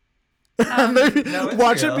 No, it's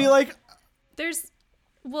Watch real. it be like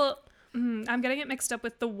I'm getting it mixed up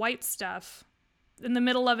with the white stuff in the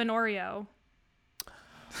middle of an Oreo.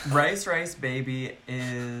 Rice Baby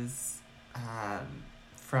is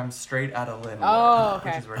from Straight Outta Linwood, Oh, okay.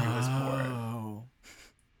 which is where he was born.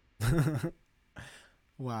 oh.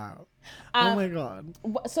 Wow. Oh my god.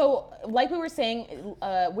 So, like we were saying,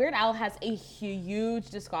 Weird Al has a huge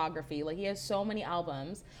discography. Like he has so many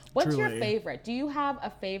albums. What's your Truly. favorite? Do you have a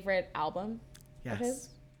favorite album of his? Yes.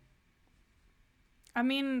 I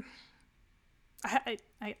mean, I'm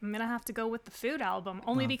gonna have to go with the food album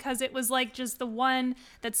only because it was like just the one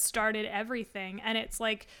that started everything, and it's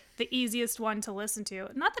like the easiest one to listen to.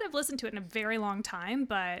 Not that I've listened to it in a very long time,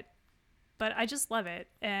 but I just love it,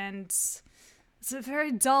 and it's a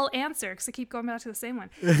very dull answer because I keep going back to the same one.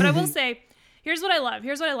 But I will say, here's what I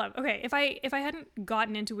love. Okay, if I hadn't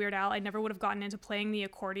gotten into Weird Al, I never would have gotten into playing the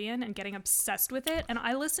accordion and getting obsessed with it. And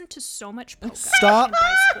I listened to so much polka Stop. in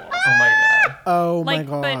high school. Oh my god. Oh my Like,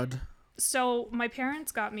 but- god. So my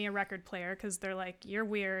parents got me a record player because they're like, you're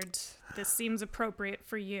weird. This seems appropriate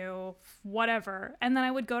for you, whatever. And then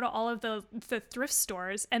I would go to all of the thrift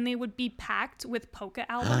stores and they would be packed with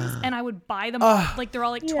polka albums and I would buy them all. Like they're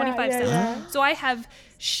all like 25 cents. yeah. So I have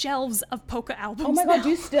shelves of polka albums. Oh my god, now. do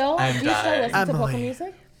you still I'm dying. listen to polka Emily.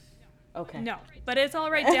 music? Okay. No, but it's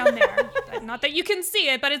all right down there. Not that you can see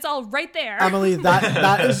it, but it's all right there. Emily,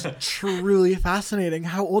 that is truly fascinating.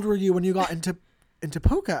 How old were you when you got into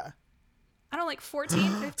polka? I don't know, like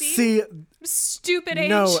 14, 15. See, Stupid age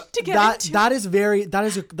no, to get into. that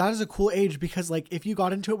is a cool age because like if you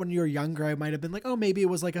got into it when you were younger, I might have been like, oh, maybe it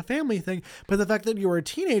was like a family thing. But the fact that you were a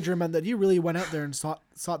teenager meant that you really went out there and sought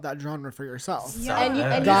that genre for yourself. Yeah. And you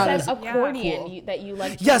That said is accordion, cool. that you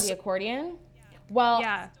liked Yes. the accordion? Well,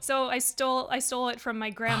 Yeah. So I stole it from my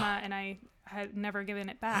grandma and I had never given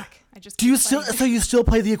it back. I just Do you kept still? playing it. So you still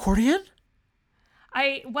play the accordion?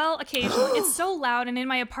 Well, occasionally. It's so loud and in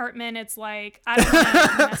my apartment it's like I don't want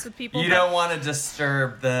to mess with people. You but don't want to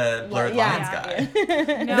disturb the blurred yeah. lines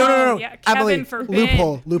guy. No. Yeah, Kevin Emily,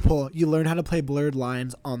 forbid. loophole. You learn how to play blurred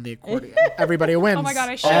lines on the accordion. Everybody wins. Oh my God,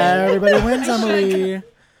 I should. Everybody wins, I should. Emily.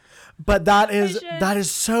 But that is should.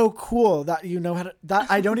 so cool that you know how to. That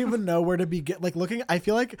I don't even know where to begin. Like looking, I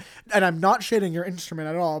feel like, and I'm not shading your instrument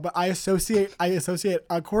at all, but I associate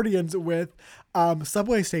accordions with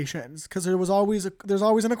subway stations because there's always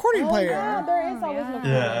an accordion player. yeah, there is always an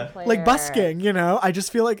accordion Yeah. player. Like busking, you know. I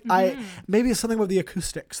just feel like maybe it's something with the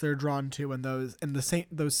acoustics they're drawn to in those St.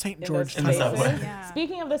 George In the those titles. subway. spaces. Yeah.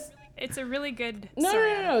 Speaking of this, It's a really good. no,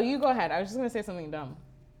 sorry, no, you go ahead. I was just gonna say something dumb.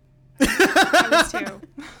 I was too.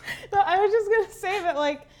 No, I was just gonna say that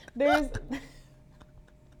like there's.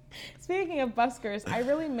 Speaking of buskers, I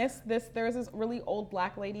really miss this. There was this really old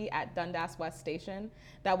black lady at Dundas West Station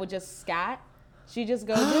that would just scat. She just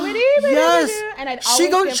go do it, Yes, and I'd always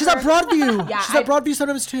give she's her, at Broadview. Yeah, she's at Broadview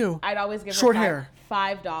sometimes too. I'd always give Short her hair.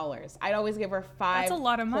 $5. I'd always give her five. That's a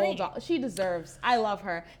lot of money. She deserves. I love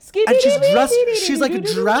her. And she's like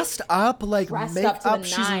dressed up, like Dressed make up to the up.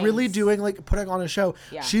 She's really nines. doing like putting on a show.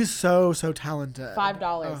 Yeah. She's so talented.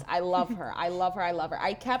 $5. I love her. I love her. I love her.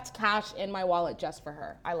 I kept cash in my wallet just for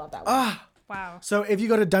her. I love that woman. Wow. So if you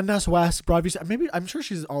go to Dundas West, Broadview, maybe I'm sure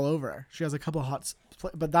she's all over. She has a couple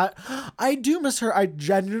but that I do miss her.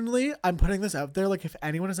 I'm putting this out there. Like if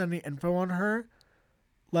anyone has any info on her,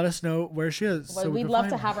 let us know where she is. Well, so we we'd can love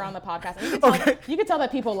find to her. have her on the podcast. And you could tell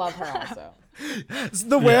that people love her also.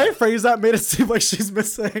 The way I phrased that made it seem like she's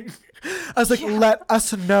missing. I was like, let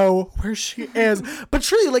us know where she is. But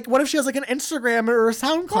truly, like, what if she has like an Instagram or a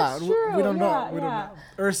SoundCloud? That's true, We don't know. yeah, We don't yeah.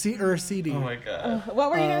 know. Or a CD. Oh my god. What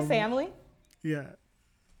were you gonna say, Emily? Yeah.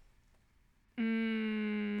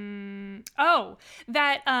 Oh,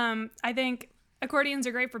 that I think accordions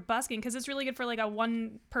are great for busking because it's really good for like a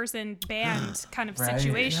one-person band kind of Right.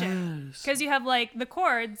 situation. Yes. Because you have like the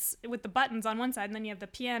chords with the buttons on one side, and then you have the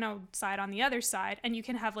piano side on the other side, and you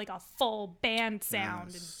can have like a full band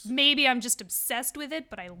sound. Yes. And maybe I'm just obsessed with it,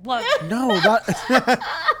 but I love it. No, that.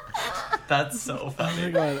 That's so Oh my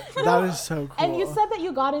funny. god, that is so cool. And you said that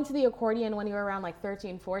you got into the accordion when you were around like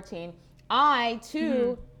 13, 14. I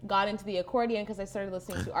too got into the accordion because I started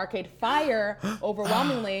listening to Arcade Fire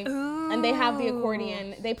overwhelmingly, and they have the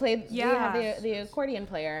accordion. They played. They have the accordion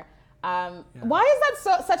player. Why is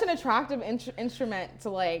that such an attractive instrument to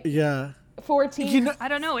like Yeah. 14? You know, I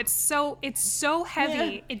don't know. It's so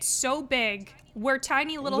heavy. Yeah. It's so big. We're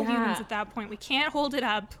tiny little Yeah. humans at that point. We can't hold it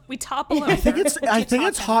up. We topple over. I think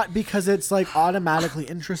it's hot because it's like automatically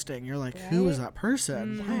interesting. You're like, who is that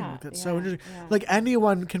person playing? Like, that's so interesting. yeah. Like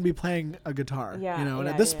anyone can be playing a guitar. Yeah, You know, and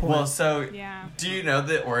yeah, at this yeah. point, Well, so Yeah. do you know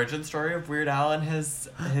the origin story of Weird Al and his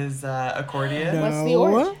accordion? no. What's the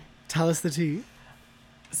origin? Tell us the tea.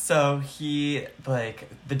 So he, like,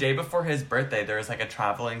 the day before his birthday, there was, like, a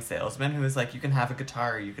traveling salesman who was like, you can have a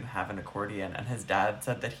guitar or you can have an accordion. And his dad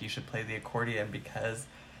said that he should play the accordion because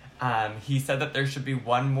he said that there should be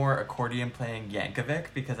one more accordion-playing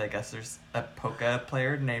Yankovic because I guess there's a polka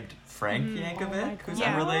player named Frank Yankovic who's God.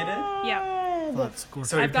 unrelated. Yeah. That's cool.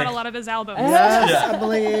 So he I've got a picked- lot of his albums. Yes, Yeah.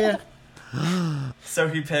 Emily. So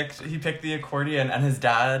he picked the accordion, and his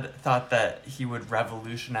dad thought that he would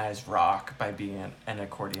revolutionize rock by being an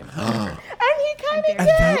accordion player. And he kind of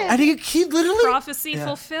And, did. and he literally, Prophecy Yeah.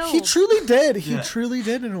 fulfilled. he truly did. He Yeah. truly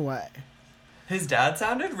did in a way. His dad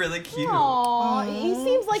sounded really cute. Aw, he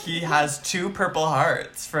seems like He has 2 Purple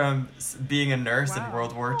Hearts from being a nurse in Wow.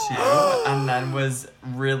 World War II, and then was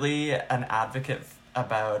really an advocate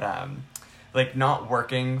about like not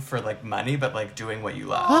working for like money, but like doing what you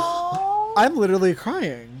love. Aw. I'm literally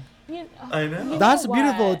crying. I know. You That's know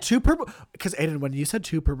beautiful. what? 2 purple. Because Aiden, when you said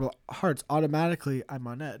 2 purple hearts, automatically I'm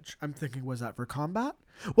on edge. I'm thinking, was that for combat?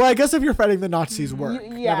 Well, I guess if you're fighting the Nazis, work.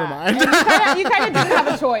 Yeah. Never mind. And you kind of didn't have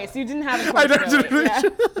a choice. You didn't have a choice. I really.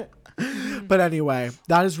 didn't. Yeah. But anyway,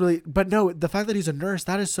 that is really. But no, the fact that he's a nurse,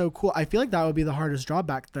 that is so cool. I feel like that would be the hardest job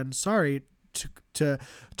back then. Sorry to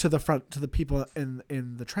the front, to the people in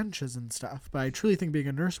the trenches and stuff. But I truly think being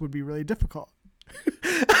a nurse would be really difficult.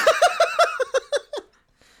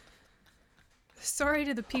 Sorry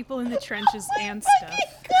to the people in the trenches and stuff.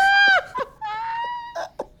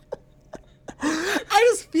 I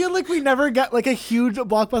just feel like we never get like a huge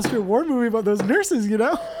blockbuster war movie about those nurses, you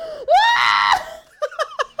know?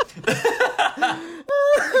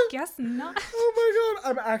 I guess not. Oh my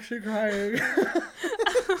god, I'm actually crying.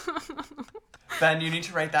 Ben, you need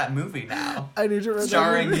to write that movie now, I need to read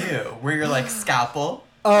starring you, where you're like Scalpel.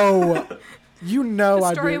 Oh, you know The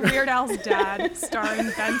I'd story be. of Weird Al's dad,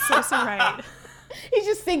 starring Ben Sosa Wright. He's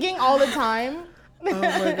just thinking all the time. Oh my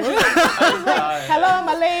god. Oh, God. Hello,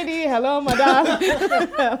 my lady. Hello, my darling.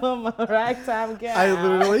 Hello, my ragtime gal. I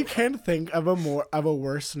literally can't think of a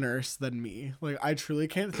worse nurse than me. Like I truly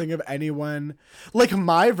can't think of anyone. Like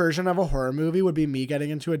my version of a horror movie would be me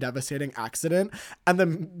getting into a devastating accident and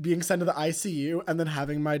then being sent to the ICU and then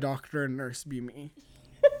having my doctor and nurse be me.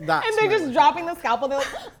 That's And they're my just life. dropping the scalpel. They're like,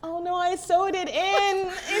 oh no, I sewed it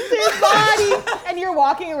into his body. And you're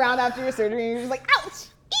walking around after your surgery and you're just like, ouch.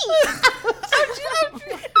 Ouchie.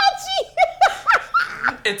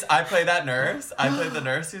 I play that nurse. I play the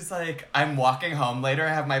nurse who's like, I'm walking home later, I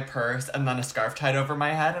have my purse and then a scarf tied over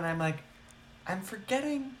my head, and I'm like, I'm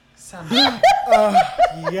forgetting something. Yeah.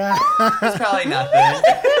 It's probably nothing.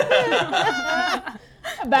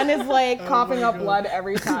 Ben is like coughing my up God. blood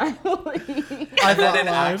every time. And then in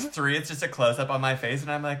Act 3, it's just a close up on my face,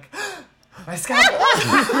 and I'm like, my scalpel.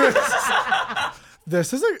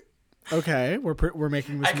 This is okay. We're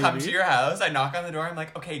making this I come movie. to your house, I knock on the door, I'm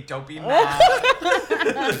like, okay, don't be mad.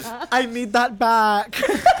 I need that back.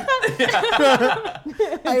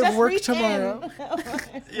 I Just work reach tomorrow.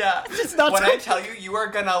 Yeah. not When I so- tell you, you are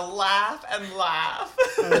gonna laugh and laugh.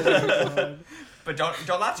 Oh my God. But don't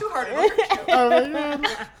laugh too hard. It'll hurt you. Oh my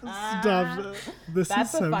god! Stop it. This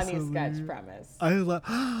That's is so a funny silly. sketch premise. I love.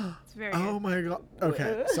 It's very Oh good. my god.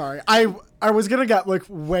 Okay, sorry. I was gonna get like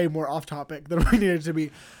way more off topic than we needed to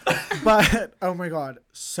be, but oh my god.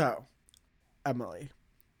 So, Emily,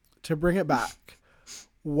 to bring it back,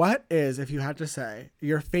 what is, if you had to say,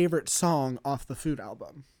 your favorite song off the Food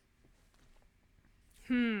album?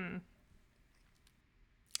 I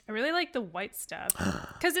really like the white stuff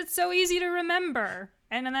because it's so easy to remember.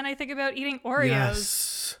 And then I think about eating Oreos.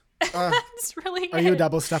 Yes. That's really Are it. you a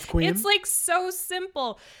double stuffed queen? It's like so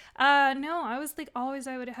simple. No, I was like always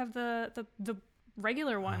I would have the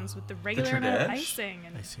regular ones with the regular amount of tradish? icing.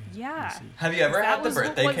 And see, yeah. Have you ever That had the was what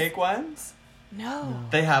birthday was- cake ones? No.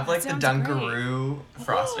 They have like the sounds Dunkaroo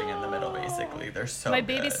frosting in the middle, basically. They're so My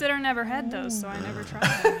good. babysitter never had those, so I never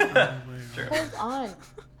tried. True. Hold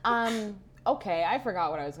on. Okay, I forgot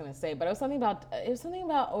what I was gonna say, but it was something about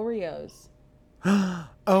Oreos.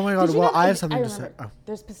 Oh my god. Did you Well, know- I have something to say. remember,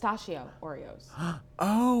 There's pistachio Oreos.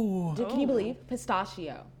 Oh. Can you believe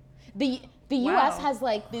pistachio? The Wow. U.S. has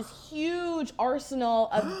like this huge arsenal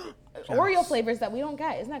of Oreo flavors that we don't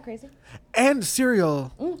get. Isn't that crazy? And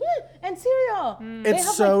cereal. And cereal. They It's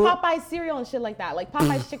have so- like Popeye's cereal and shit like that, like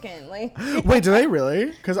Popeye's chicken. Like Wait, do they really?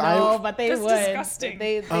 Because no, but they That's would. disgusting.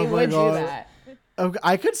 They Oh my would do God. that. Okay,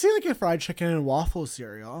 I could see like a fried chicken and waffle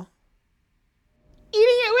cereal. Eating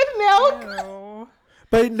it with milk. Oh.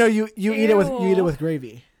 But no, you eat it with Ew.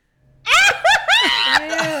 gravy.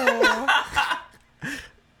 Ew.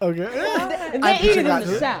 Okay. They I eat picture it in that.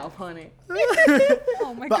 the South, honey.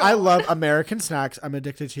 Oh my But god. I love American snacks. I'm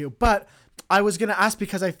addicted to. But I was gonna ask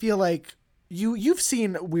because I feel like you've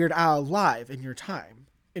seen Weird Al live in your time.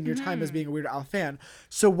 As being a Weird Al fan.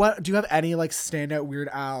 So what do you have any like standout Weird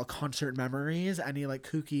Al concert memories? Any like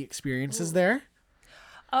kooky experiences there?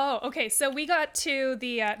 Oh, okay. So we got to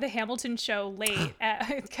the Hamilton show late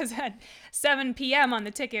because at 7 p.m. on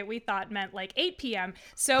the ticket we thought meant like 8 p.m.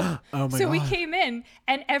 So Oh my we God. came in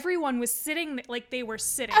and everyone was sitting like they were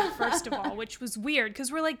sitting first of all, which was weird because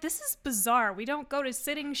we're like, this is bizarre. We don't go to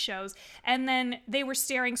sitting shows. And then they were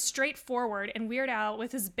staring straight forward, and Weird Al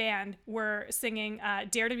with his band were singing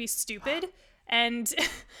 "Dare to Be Stupid." And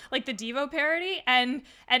like the Devo parody, and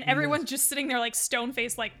everyone's just sitting there like stone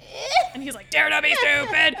faced, like, and he's like, "Dare to be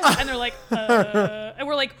stupid," and they're like, and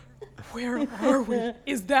we're like, "Where are we?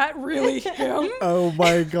 Is that really him?" Oh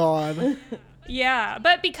my god. Yeah,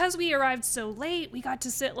 but because we arrived so late, we got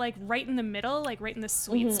to sit like right in the middle, like right in the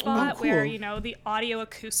sweet spot Oh, where, cool. you know, the audio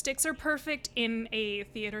acoustics are perfect in a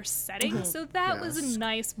theater setting. So that was Yes. a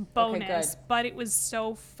nice bonus, good. but it was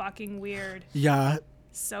so fucking weird. Yeah.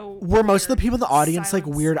 So Were most of the weird. people in the audience like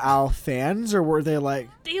Silence. Weird Al fans, or were they like?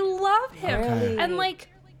 They love him. Really? And like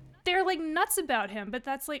they're like nuts about him, but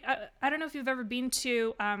that's like I don't know if you've ever been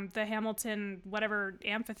to the Hamilton whatever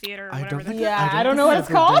amphitheater or I whatever don't the think. Yeah, I think don't know what I've it's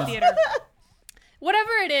ever called. been. theater.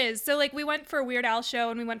 Whatever it is. So like we went for a Weird Al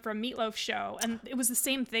show and we went for a Meatloaf show, and it was the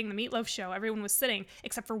same thing, the Meatloaf show. Everyone was sitting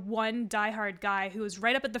except for one diehard guy who was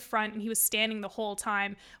right up at the front, and he was standing the whole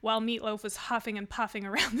time while Meatloaf was huffing and puffing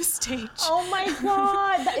around the stage. Oh my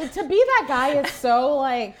god! To be that guy is so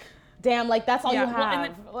like, damn, like that's all Yeah, you well,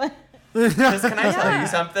 and have. Because can I tell Yeah. you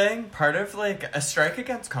something? Part of like a strike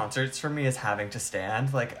against concerts for me is having to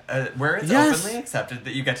stand. Like where it's Yes. openly accepted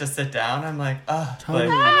that you get to sit down, I'm like, Totally.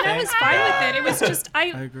 like, I thank was fine God. with it. It was just I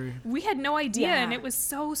agree. We had no idea, Yeah. and it was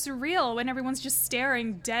so surreal when everyone's just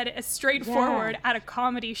staring dead straight forward at a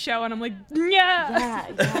comedy show, and I'm like, yeah.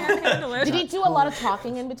 Yeah. Did he do a lot of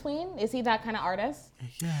talking in between? Is he that kind of artist?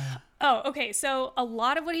 Yeah. Oh, okay. So a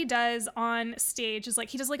lot of what he does on stage is like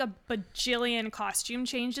he does like a bajillion costume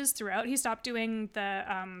changes throughout. He stopped doing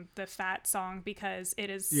the fat song because it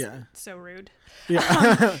is Yeah. so rude.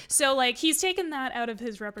 Yeah. So like he's taken that out of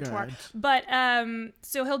his repertoire. Good. But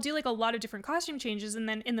so he'll do like a lot of different costume changes, and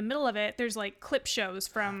then in the middle of it there's like clip shows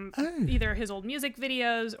from either his old music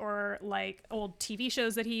videos or like old TV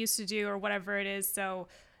shows that he used to do or whatever it is. So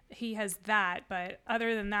he has that, but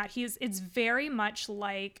other than that, it's very much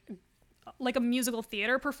like a musical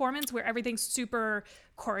theater performance where everything's super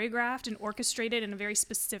choreographed and orchestrated in a very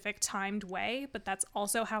specific timed way, but that's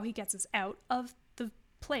also how he gets us out of the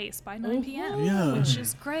place by 9 p.m. Yeah. which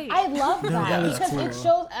is great. I love that, that is because it cool.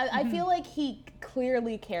 shows. I feel like he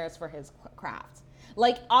clearly cares for his craft.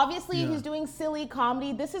 Like obviously he's doing silly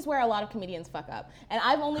comedy. This is where a lot of comedians fuck up. And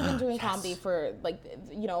I've only been doing comedy for like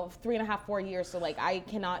 3.5, 4 years. So like I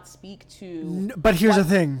cannot speak to. But here's the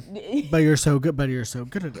thing. But you're so good. But you're so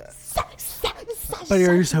good at it. But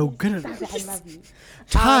you're so good at it. I love you.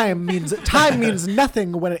 Time means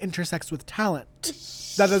nothing when it intersects with talent.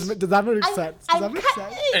 Does that make sense? Does that make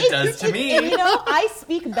sense? It does to me. You know, I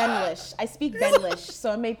speak Benglish.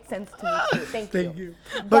 So it made sense to me too. Thank you.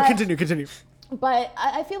 But continue. But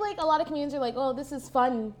I feel like a lot of comedians are like, oh, this is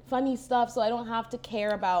funny stuff, so I don't have to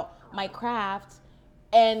care about my craft.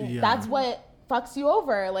 And that's what fucks you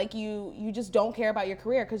over. Like, you just don't care about your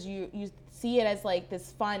career because you see it as like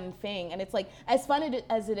this fun thing. And it's like, as fun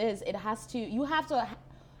as it is, you have to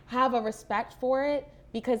have a respect for it,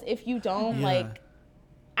 because if you don't, like,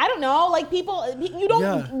 I don't know, like, you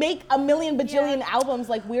don't make a million bajillion albums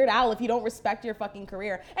like Weird Al if you don't respect your fucking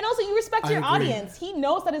career. And also, you respect your audience. He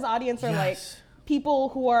knows that his audience are like people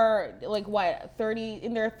who are like, what, 30,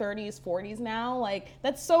 in their 30s, 40s now. Like,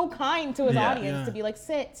 that's so kind to his audience to be like,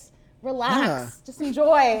 sit, relax, just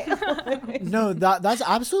enjoy. No, that's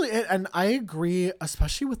absolutely it. And I agree,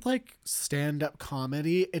 especially with like stand-up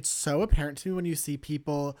comedy. It's so apparent to me when you see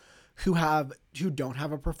people who don't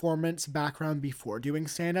have a performance background before doing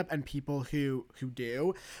stand-up and people who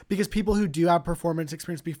do, because people who do have performance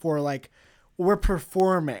experience before, like, we're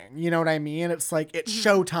performing, you know what I mean? It's like, it's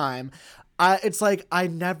showtime. It's like, I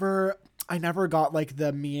never got like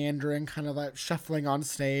the meandering kind of like shuffling on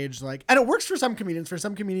stage, like, and it works for some comedians. For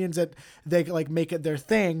some comedians, that they like make it their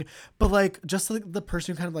thing, but like just like the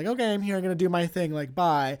person who kind of like, okay, I'm here, I'm gonna do my thing, like,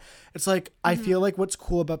 bye. It's like, I feel like what's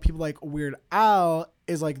cool about people like Weird Al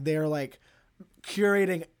is like they're like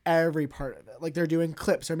curating every part of it. Like, they're doing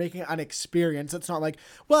clips, they're making it an experience. It's not like,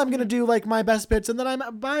 well, I'm gonna do like my best bits and then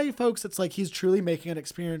I'm bye, folks. It's like he's truly making an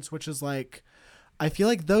experience, which is like, I feel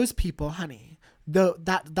like those people, honey, though,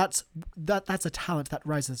 that's a talent that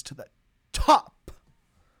rises to the top.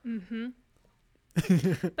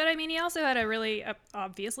 But I mean, he also had a really,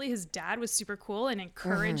 obviously his dad was super cool and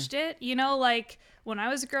encouraged it, you know, like when I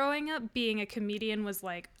was growing up, being a comedian was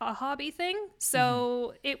like a hobby thing.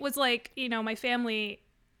 So it was like, you know, my family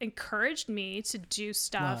encouraged me to do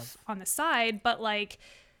stuff on the side, but like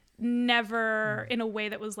never in a way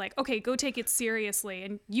that was like, okay, go take it seriously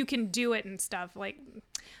and you can do it and stuff. Like,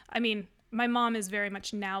 I mean, my mom is very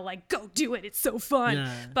much now like, go do it, it's so fun.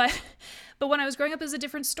 But when I was growing up, it was a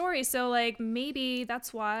different story. So like, maybe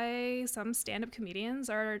that's why some stand-up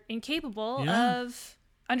comedians are incapable of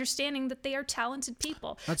understanding that they are talented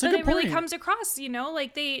people. That's a but good it really point. comes across, you know,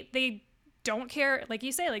 like they don't care, like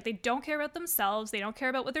you say, like they don't care about themselves, they don't care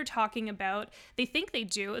about what they're talking about. They think they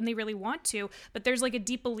do and they really want to, but there's like a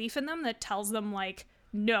deep belief in them that tells them like,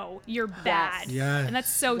 no, you're bad. Yes. And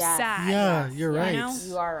that's so sad. Yeah, you're right. You know?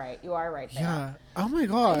 You are right there. Yeah. Oh my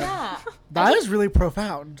God. Yeah. That is really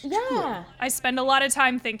profound. Yeah. I spend a lot of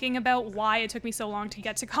time thinking about why it took me so long to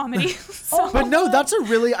get to comedy. But no, that's a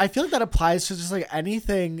really, I feel like that applies to just like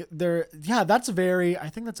anything there. Yeah, I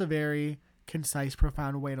think that's a very concise,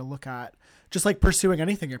 profound way to look at just like pursuing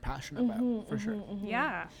anything you're passionate about, for sure.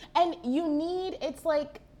 Yeah. And it's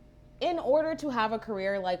like, in order to have a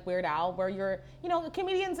career like Weird Al, where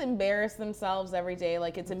comedians embarrass themselves every day.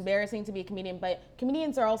 Like, it's embarrassing to be a comedian, but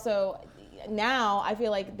comedians are also, now I feel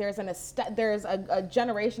like there's a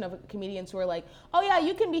generation of comedians who are like, oh yeah,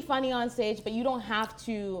 you can be funny on stage, but you don't have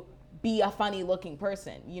to be a funny looking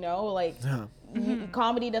person, you know? Like,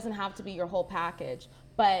 comedy doesn't have to be your whole package.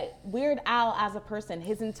 But Weird Al as a person,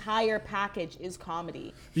 his entire package is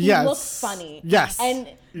comedy. He looks funny. Yes.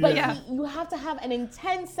 But you have to have an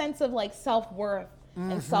intense sense of like self-worth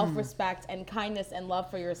and self-respect and kindness and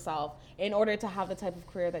love for yourself in order to have the type of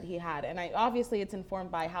career that he had. And obviously it's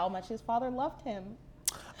informed by how much his father loved him.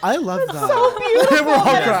 I love that. So beautiful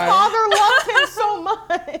that his father loved him so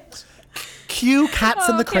much. Cue Cats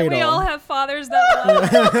in the Cradle. We all have fathers that love.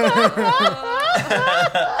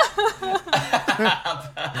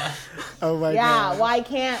 Oh my God. Yeah, why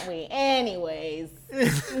can't we? Anyways.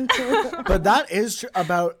 But that is true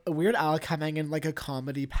about Weird Al coming in like a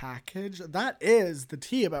comedy package. That is the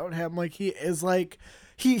tea about him. Like, he is like,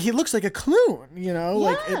 he looks like a clown, you know?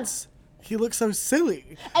 Yeah. Like, he looks so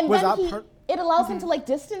silly. And then it allows him to like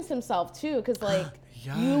distance himself too, because like,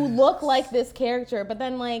 you look like this character, but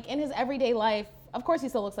then like in his everyday life, of course he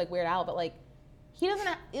still looks like Weird Al, but like he doesn't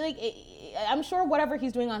I'm sure whatever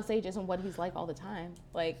he's doing on stage isn't what he's like all the time.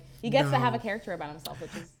 Like, he gets to have a character about himself,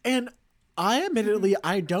 which is. And I admittedly,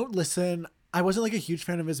 I don't listen. I wasn't like a huge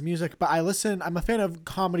fan of his music, but I'm a fan of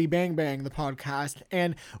Comedy Bang Bang, the podcast,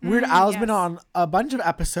 and Weird Al's been on a bunch of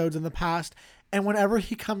episodes in the past. And whenever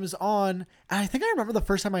he comes on, and I think I remember the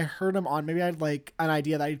first time I heard him on, maybe I had like an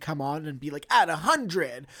idea that he'd come on and be like at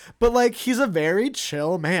 100, but like, he's a very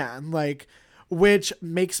chill man, like, which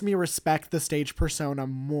makes me respect the stage persona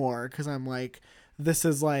more, because I'm like, this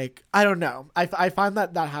is like, I don't know. I find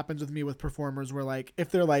that happens with me with performers where like if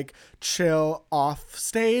they're like chill off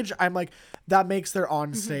stage, I'm like that makes their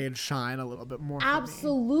on stage shine a little bit more.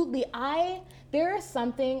 Absolutely. There is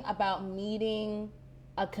something about meeting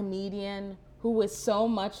a comedian who is so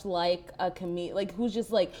much like a comedian, like who's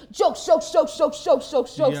just like jokes, bits,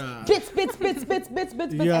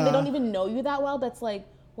 and they don't even know you that well. That's like,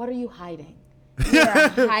 what are you hiding? You're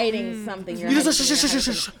hiding something. You're You hiding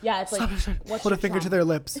just something. Yeah, it's like, what's put your a finger trauma? to their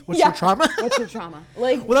lips. What's your trauma? What's your trauma?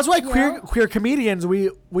 Like, Well, that's why you know? queer comedians we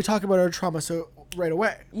talk about our trauma so right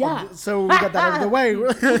away. Yeah. So we got that out of the way.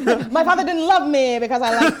 My father didn't love me because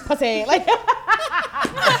I like pussy. Like,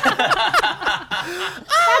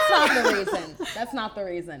 that's not the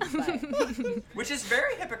reason. But. Which is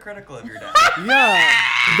very hypocritical of your dad.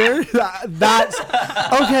 Yeah. That's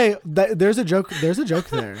okay. There's a joke. There's a joke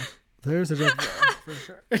there. There's a joke there for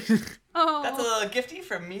sure. Oh, That's a little gifty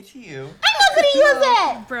from me to you. I'm not gonna use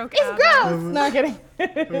it. broke It's out. gross. No, I'm kidding.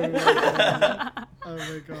 Oh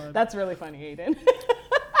my god. That's really funny, Aiden.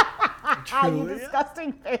 You Truly.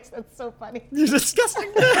 disgusting face. That's so funny. You're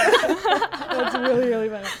disgusting. That's really, really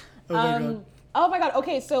funny. Oh my god. Oh my god.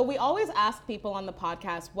 Okay, so we always ask people on the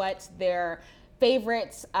podcast what their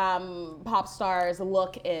favorite pop star's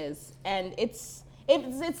look is, and it's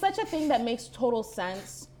such a thing that makes total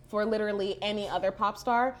sense for literally any other pop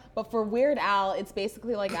star, but for Weird Al, it's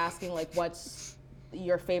basically like asking like, what's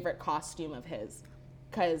your favorite costume of his?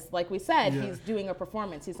 Because like we said, he's doing a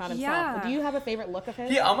performance. He's not himself. Yeah. But do you have a favorite look of his?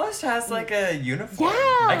 He almost has like a uniform.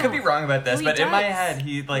 Yeah. I could be wrong about this, Well, he but in my does. head,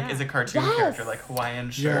 he like is a cartoon Yes. character, like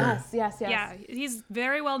Hawaiian shirt. Yes. Yeah, he's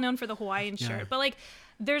very well known for the Hawaiian shirt. But like,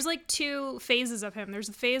 there's like two phases of him. There's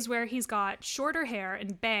a phase where he's got shorter hair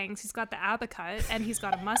and bangs. He's got the ABBA cut, and he's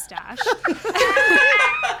got a mustache.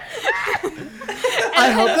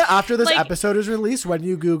 I hope that after this like- episode is released, when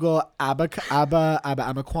you Google Abba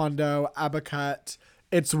Amaquando, Abba Cut,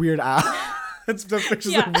 it's Weird Al. It's the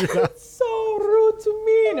pictures Yeah. of Weird Al. So rude to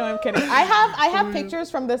me. No, I'm kidding. I have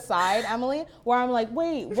pictures from this side, Emily, where I'm like,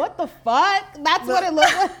 wait, what the fuck? That's what it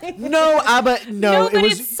looked like. No, Abba, no. No, but it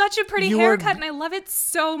was, it's such a pretty you were- haircut, and I love it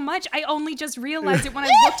so much. I only just realized it when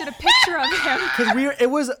I looked at a picture of him. Because it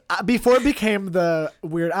was before it became the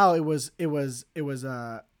Weird Al. It was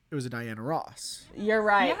a Diana Ross. You're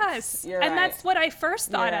right. Yes, You're and right. that's what I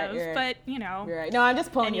first thought right, of. you're right. But you know, You're right. No, I'm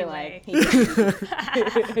just pulling Anyway. your leg.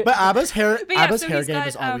 But Abba's hair, yeah, Abba's so hair he's game got,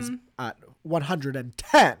 is always at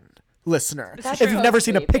 110. Listener, That's if you've so never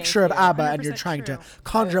seen a sweet. picture of Thank you. Abba and you're 100% trying to true.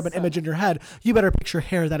 conjure up an image in your head, you better picture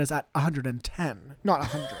hair that is at 110, not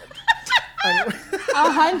 100.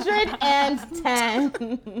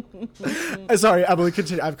 110. Sorry, Emily,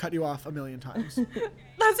 continue. I've cut you off a million times.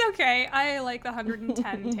 that's okay. I like the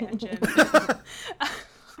 110 tangent.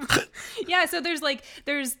 Yeah, so there's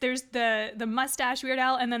the mustache Weird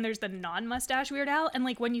Al, and then there's the non-mustache Weird Al, and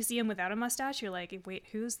like when you see him without a mustache, you're like, wait,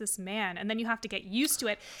 who's this man? And then you have to get used to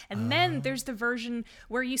it. And then there's the version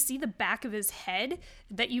where you see the back of his head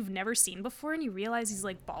that you've never seen before, and you realize he's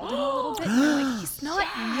like balding a little bit. And you're like, he's not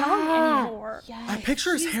young anymore. I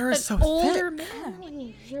picture his hair is An so older thick.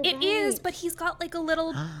 man. You're It right. is, but he's got like a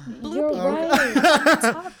little You're bloop right. on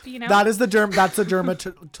top, you know? That is the that's a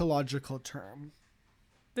dermatological term.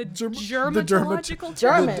 the dermat- dermatological term.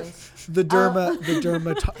 Germans. The derma,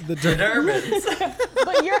 the Germans.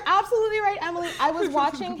 But you're absolutely right, Emily. I was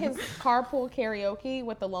watching his carpool karaoke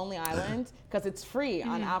with the Lonely Island because it's free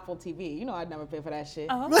on Apple TV. You know I'd never pay for that shit.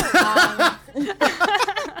 Oh.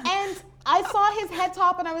 And I saw his head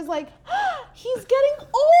top and I was like, he's getting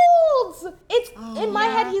old. It's in my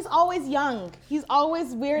head, he's always young. He's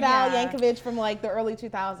always Weird Al Yeah. Yankovic from like the early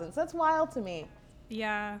 2000s. That's wild to me.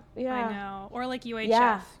 Yeah, Yeah. I know. Or like UHF.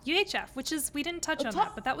 Yeah. UHF, which is, we didn't touch on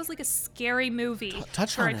that, but that was like a scary movie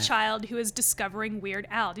touch for on a it. child who is discovering Weird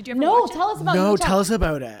Al. Did you ever No, watch tell us about No, you. tell us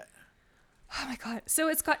about it. Oh my god. So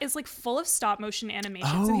it's like full of stop motion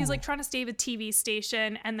animation. So he's like trying to save a TV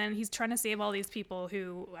station, and then he's trying to save all these people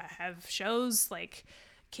who have shows, like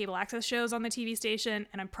cable access shows on the TV station,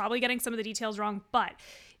 and I'm probably getting some of the details wrong, but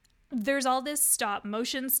there's all this stop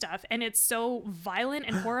motion stuff, and it's so violent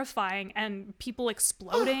and horrifying, and people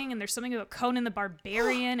exploding, and there's something about Conan the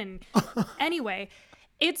Barbarian, and anyway,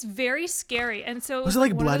 it's very scary. And so Was it,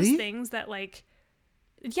 like, one of bloody? those things that like,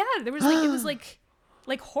 yeah, there was like, it was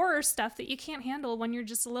like horror stuff that you can't handle when you're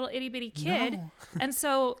just a little itty bitty kid. And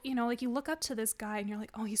so, you know, like you look up to this guy and you're like,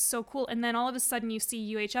 oh, he's so cool. And then all of a sudden you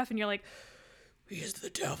see UHF and you're like, he is the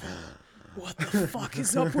devil. what the fuck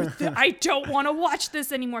is up with this? I don't want to watch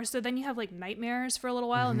this anymore. So then you have like nightmares for a little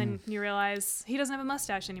while, and then you realize he doesn't have a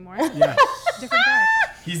mustache anymore. Yeah. Different guy.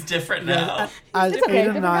 He's different now. As It's okay, Aiden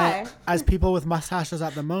different and I, guy. as people with mustaches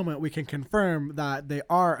at the moment, we can confirm that they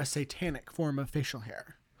are a satanic form of facial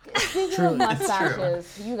hair. Speaking of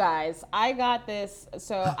mustaches, you guys, I got this.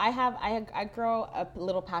 So I grow a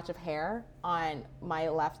little patch of hair on my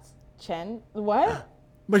left chin. What?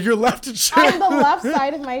 But your left On chin. the left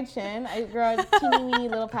side of my chin, I grow a teeny weeny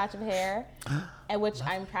little patch of hair, and which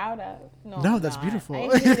I'm proud of. No, No, I'm that's not. beautiful.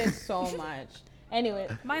 I hate it so much. Anyway,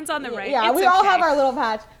 Mine's on the right. yeah, It's we all okay. have our little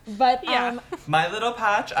patch, but Yeah. My little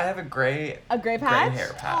patch, I have a gray patch?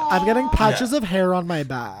 hair patch. I'm getting patches of hair on my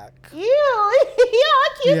back. Ew,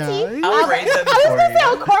 yeah, cutie. Yeah. I'll braid them I was for gonna say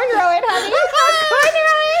I'll you. cornrow it, honey. I'll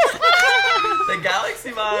cornrow it. The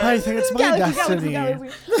galaxy mind. I think it's my destiny.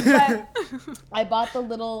 But I bought the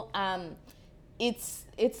little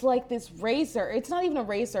it's like this razor. It's not even a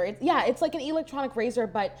razor. It's like an electronic razor,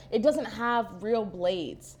 but it doesn't have real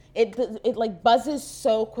blades. It like buzzes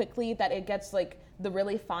so quickly that it gets like the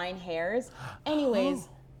really fine hairs. Anyways,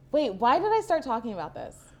 wait, why did I start talking about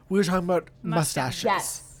this? We were talking about mustaches.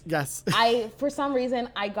 Yes. Yes. For some reason,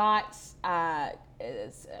 I got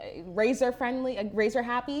razor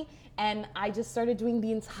happy, and I just started doing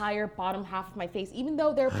the entire bottom half of my face, even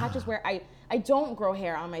though there are patches where I don't grow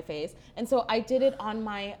hair on my face. And so I did it on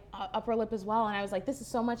my upper lip as well, and I was like, this is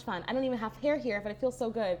so much fun. I don't even have hair here, but it feels so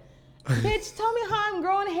good. Bitch, tell me how I'm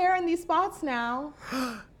growing hair in these spots now.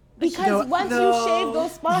 Because once you shave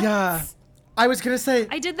those spots. Yeah. I was going to say,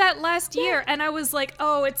 I did that last year, and I was like,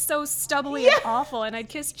 oh, it's so stubbly and awful. And I'd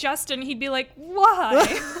kiss Justin, he'd be like,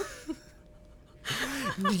 why?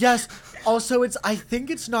 yes. Also, I think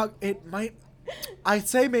it's not, I'd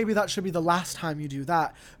say maybe that should be the last time you do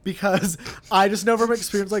that, because I just know from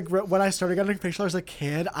experience, like when I started getting facial hair as a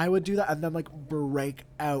kid, I would do that and then like break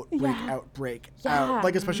out,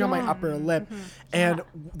 like especially on my upper lip. And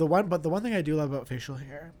the one thing I do love about facial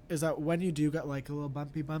hair is that when you do get like a little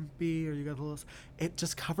bumpy, or you get a little, it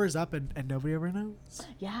just covers up and nobody ever knows.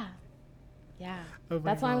 Yeah. Oh my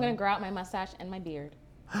That's why I'm God. going to grow out my mustache and my beard.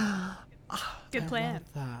 Good plan.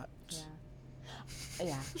 That.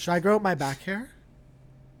 Yeah. Should I grow up my back hair?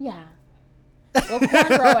 Yeah. We'll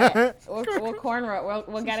cornrow it. We'll cornrow it.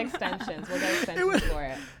 We'll get extensions. We'll get extensions for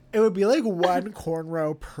it. It would be like one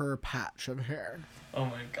cornrow per patch of hair. Oh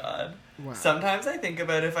my god. Wow. Sometimes I think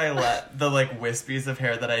about if I let the like wispies of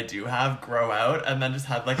hair that I do have grow out and then just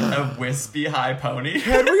had like a wispy high pony.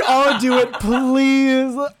 Can we all do it,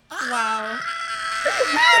 please? Wow.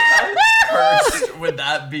 How cursed would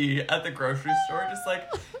that be at the grocery store? Just like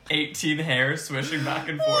 18 hairs swishing back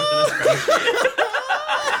and forth in a scrunchie.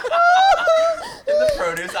 In the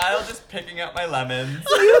produce aisle, just picking out my lemons.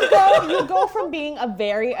 You go from being a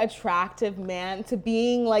very attractive man to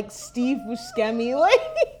being like Steve Buscemi, like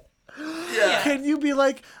Yeah. Can you be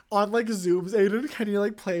like on like Zooms, Aiden? Can you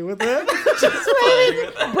like play with it? Just playing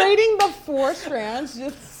with it. braiding the 4 strands,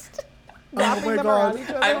 just wrapping my them God. around each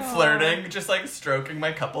other. I'm flirting, just like stroking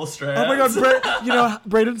my couple strands. Oh my God,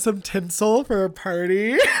 braiding some tinsel for a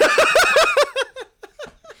party.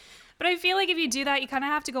 But I feel like if you do that, you kind of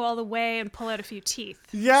have to go all the way and pull out a few teeth.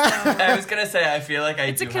 Yeah. I was gonna say, I feel like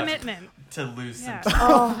It's a do have commitment. to lose Yeah. some.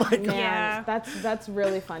 Oh my God. Yeah. That's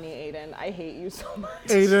really funny, Aiden. I hate you so much.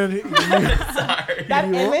 Aiden, Sorry. That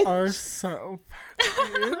you image. are so.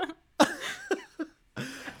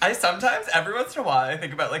 I sometimes, every once in a while, I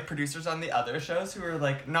think about like producers on the other shows who are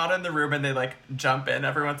like not in the room and they like jump in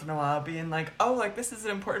every once in a while being like, oh, like this is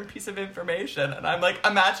an important piece of information. And I'm like,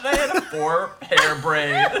 imagine I had a 4 hair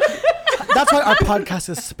braid. That's why our podcast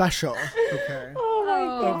is special. Okay. Oh my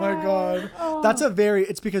God. Oh my God.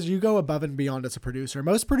 It's because you go above and beyond as a producer.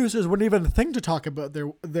 Most producers wouldn't even think to talk about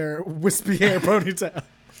their wispy hair ponytail.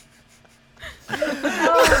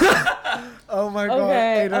 Oh my God,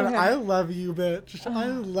 Okay, Aiden, okay. I love you, bitch. This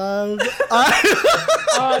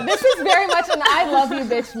is very much an I love you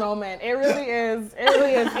bitch moment. It really is. It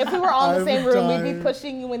really is. If we were all in the I'm same room, we'd dying. be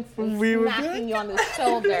pushing you and We would be smacking you on the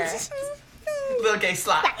shoulder. Little gay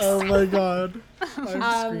slaps. Oh my God.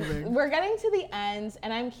 I'm screaming. We're getting to the end,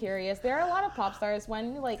 and I'm curious. There are a lot of pop stars.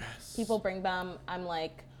 When like people bring them, I'm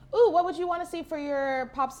like, ooh, what would you want to see for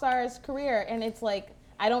your pop star's career? And it's like,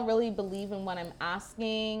 I don't really believe in what I'm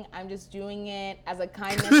asking. I'm just doing it as a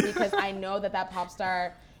kindness because I know that pop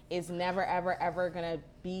star is never, ever, ever gonna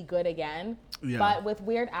be good again. Yeah. But with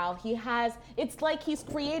Weird Al, it's like he's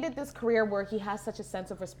created this career where he has such a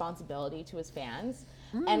sense of responsibility to his fans.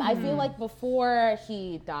 And I feel like before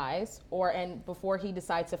he dies and before he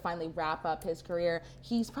decides to finally wrap up his career,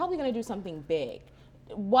 he's probably gonna do something big.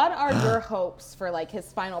 what are your hopes for like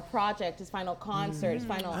his final project, his final concert, his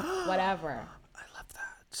final whatever? I love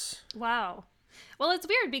that. Wow. Well, it's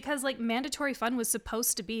weird because like Mandatory Fun was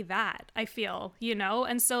supposed to be that, I feel, you know?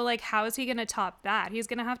 And so like how is he going to top that? He's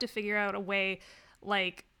going to have to figure out a way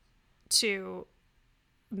like to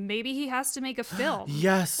maybe he has to make a film.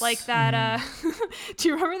 Yes. Like that do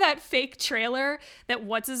you remember that fake trailer that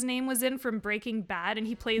what's his name was in from Breaking Bad, and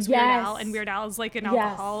he plays Weird Al, and Weird Al is like an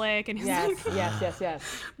alcoholic, and he's like Yes.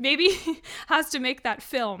 maybe he has to make that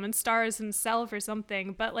film and stars himself or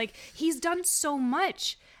something. But like he's done so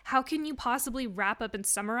much. How can you possibly wrap up and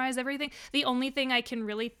summarize everything? The only thing I can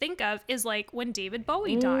really think of is like when David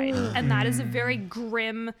Bowie died. And that is a very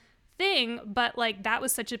grim thing, but like that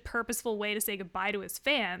was such a purposeful way to say goodbye to his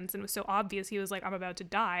fans, and it was so obvious he was like, I'm about to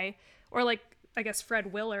die. Or like, I guess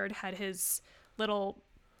Fred Willard had his little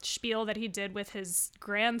spiel that he did with his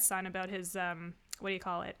grandson about his, what do you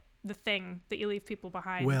call it? The thing that you leave people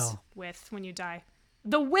behind with when you die.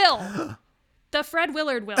 The will! The Fred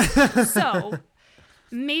Willard will. So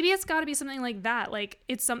maybe it's got to be something like that. Like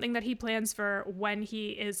it's something that he plans for when he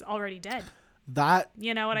is already dead. That,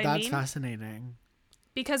 you know what I mean? That's fascinating.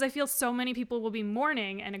 Because I feel so many people will be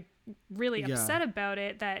mourning and really upset about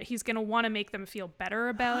it that he's going to want to make them feel better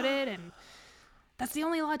about it. And that's the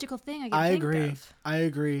only logical thing I can think of. I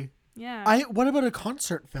agree. Yeah. What about a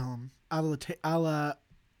concert film a la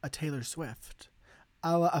a Taylor Swift?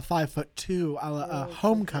 A la a 5'2", a la a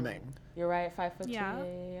Homecoming. You're right, 5'2". Yeah.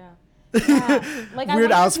 Yeah. Like,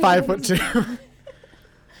 Weird Al's 5'2".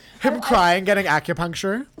 Him crying, getting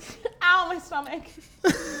acupuncture. Ow, my stomach.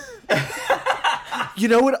 You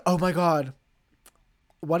know what? Oh my God.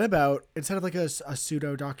 What about, instead of like a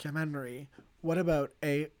pseudo documentary, what about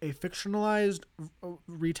a fictionalized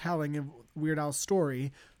retelling of Weird Al's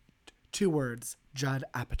story? 2 words, Judd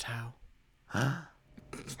Apatow.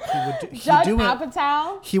 Judd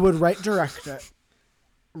Apatow? He would write direct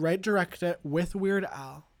it with Weird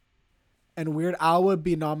Al. And Weird Al would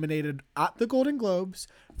be nominated at the Golden Globes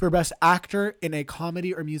for Best Actor in a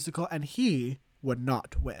Comedy or Musical, and he would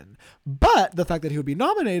not win. But the fact that he would be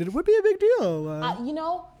nominated would be a big deal. You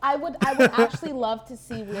know, I would actually love to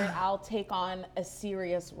see Weird Al take on a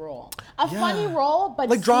serious role. A funny role, but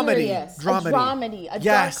like serious. Dramedy. A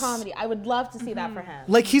dark comedy. I would love to see that for him.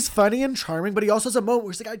 Like, he's funny and charming, but he also has a moment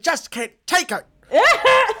where he's like, I just can't take it. Why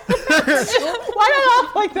not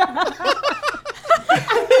laugh like that?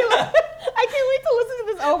 I can't wait to listen to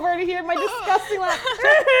this over and hear my disgusting laugh.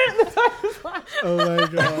 Oh my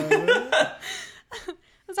God.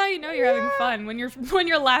 That's how you know you're having fun, when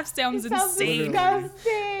your laugh sounds insane.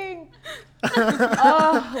 Disgusting.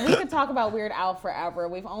 We could talk about Weird Al forever. I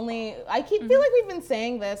feel like we've been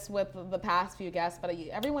saying this with the past few guests, but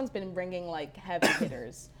everyone's been bringing like heavy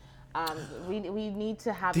hitters. We need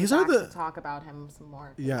to have to talk about him some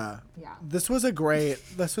more. Yeah. This was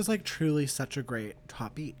like truly such a great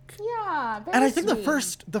topic. Yeah, very and I think sweet.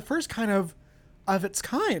 the first kind of its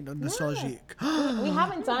kind of nostalgique. We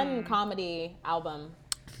haven't done comedy album.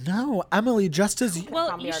 No, Emily, just as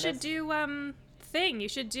well, you should do You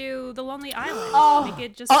should do The Lonely Island.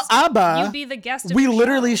 Make it just ABBA. You be the guest. Of we the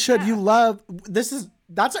literally show. should. Yeah.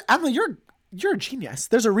 That's Emily. You're a genius.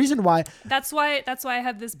 There's a reason why. That's why I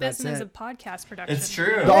have this business of podcast production. It's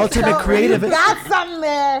true. The ultimate creative. Got something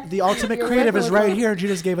there. The ultimate creative is right here, and she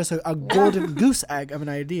just gave us a golden goose egg of an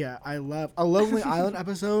idea. I love a Lonely Island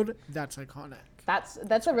episode. That's iconic.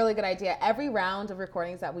 That's a really good idea. Every round of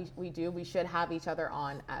recordings that we do, we should have each other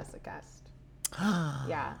on as a guest.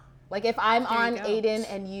 Yeah. Like if I'm on Aiden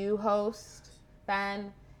and you host,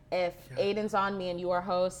 Ben. If Aiden's on, me and you are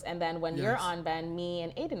hosts, and then when you're on, Ben, me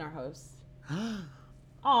and Aiden are hosts.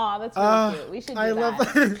 Aw, that's really cute. We should do that.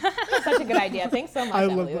 That's such a good idea. Thanks so much,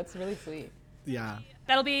 Emily. That's really sweet. Yeah.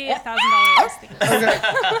 That'll be $1,000. Okay.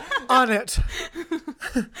 On it.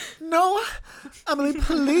 No, Emily,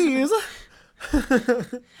 please.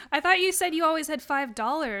 I thought you said you always had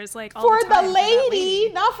 $5, like all for the time. The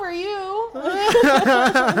lady, not for you.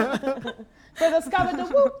 For the scabba the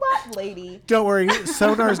whoop wop lady. Don't worry,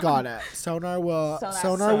 Sonar's got it. Sonar will.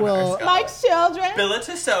 Mike's children. Bill it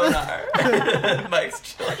to Sonar. Mike's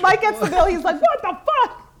children. Mike gets the bill. He's like, what the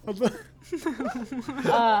fuck?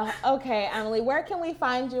 Okay, Emily, where can we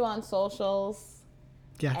find you on socials?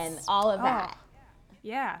 Yes. And all of that.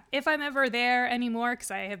 Yeah, if I'm ever there anymore, because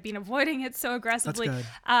I have been avoiding it so aggressively. That's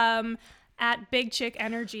good. At Big Chick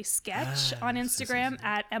Energy Sketch on Instagram,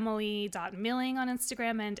 at Emily.Milling on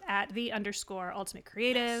Instagram, and at _Ultimate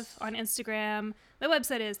Creative on Instagram. My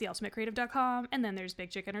website is theultimatecreative.com, and then there's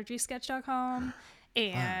bigchickenergysketch.com.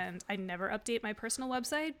 And I never update my personal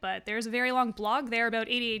website, but there's a very long blog there about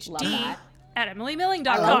ADHD at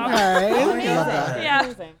EmilyMilling.com. Okay. Amazing. Yeah.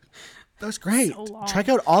 amazing. That was great. So long. Check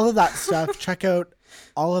out all of that stuff. Check out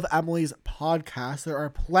all of Emily's podcasts. There are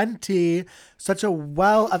plenty, such a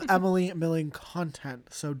well of Emily Milling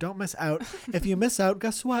content. So don't miss out. If you miss out,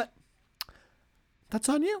 guess what? That's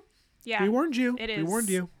on you. Yeah. We warned you. It We is. warned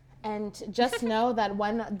you. And just know that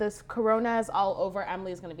when this corona is all over,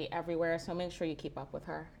 Emily's going to be everywhere. So make sure you keep up with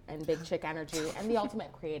her and Big Chick Energy and the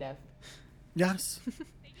Ultimate Creative. Yes.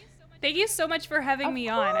 Thank you so much for having me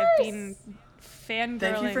on. I've been fangirling.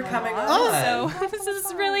 Thank you for a coming lot, on. So this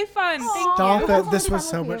is really fun. Thank Stop you. it. This was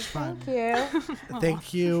so Thank you. much fun. Thank you.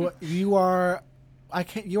 Thank you. You are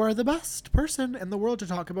the best person in the world to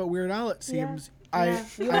talk about Weird Al, it seems. Yeah,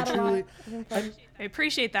 you I had a truly lot. I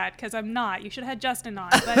appreciate that because I'm not. You should have had Justin on.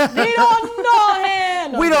 But We don't know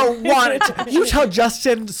him. we don't want it. You tell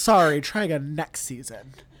Justin, sorry, try again next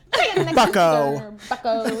season. Bucko.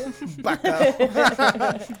 Bucko. Bucko.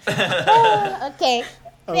 Okay.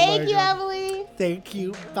 Oh Thank my you, God. Emily. Thank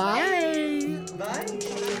you. Bye.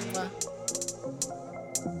 Bye.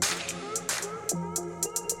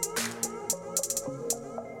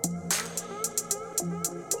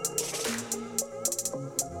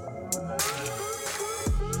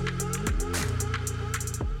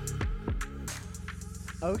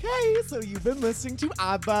 Okay, so you've been listening to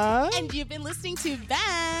ABBA. And you've been listening to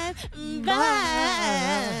Bye.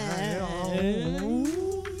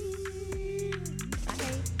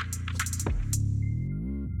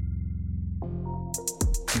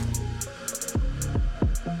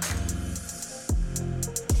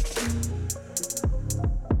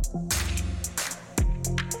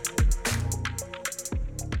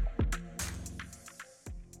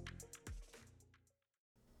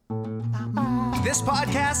 This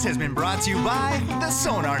podcast has been brought to you by the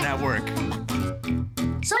Sonar Network.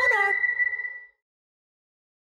 Sonar!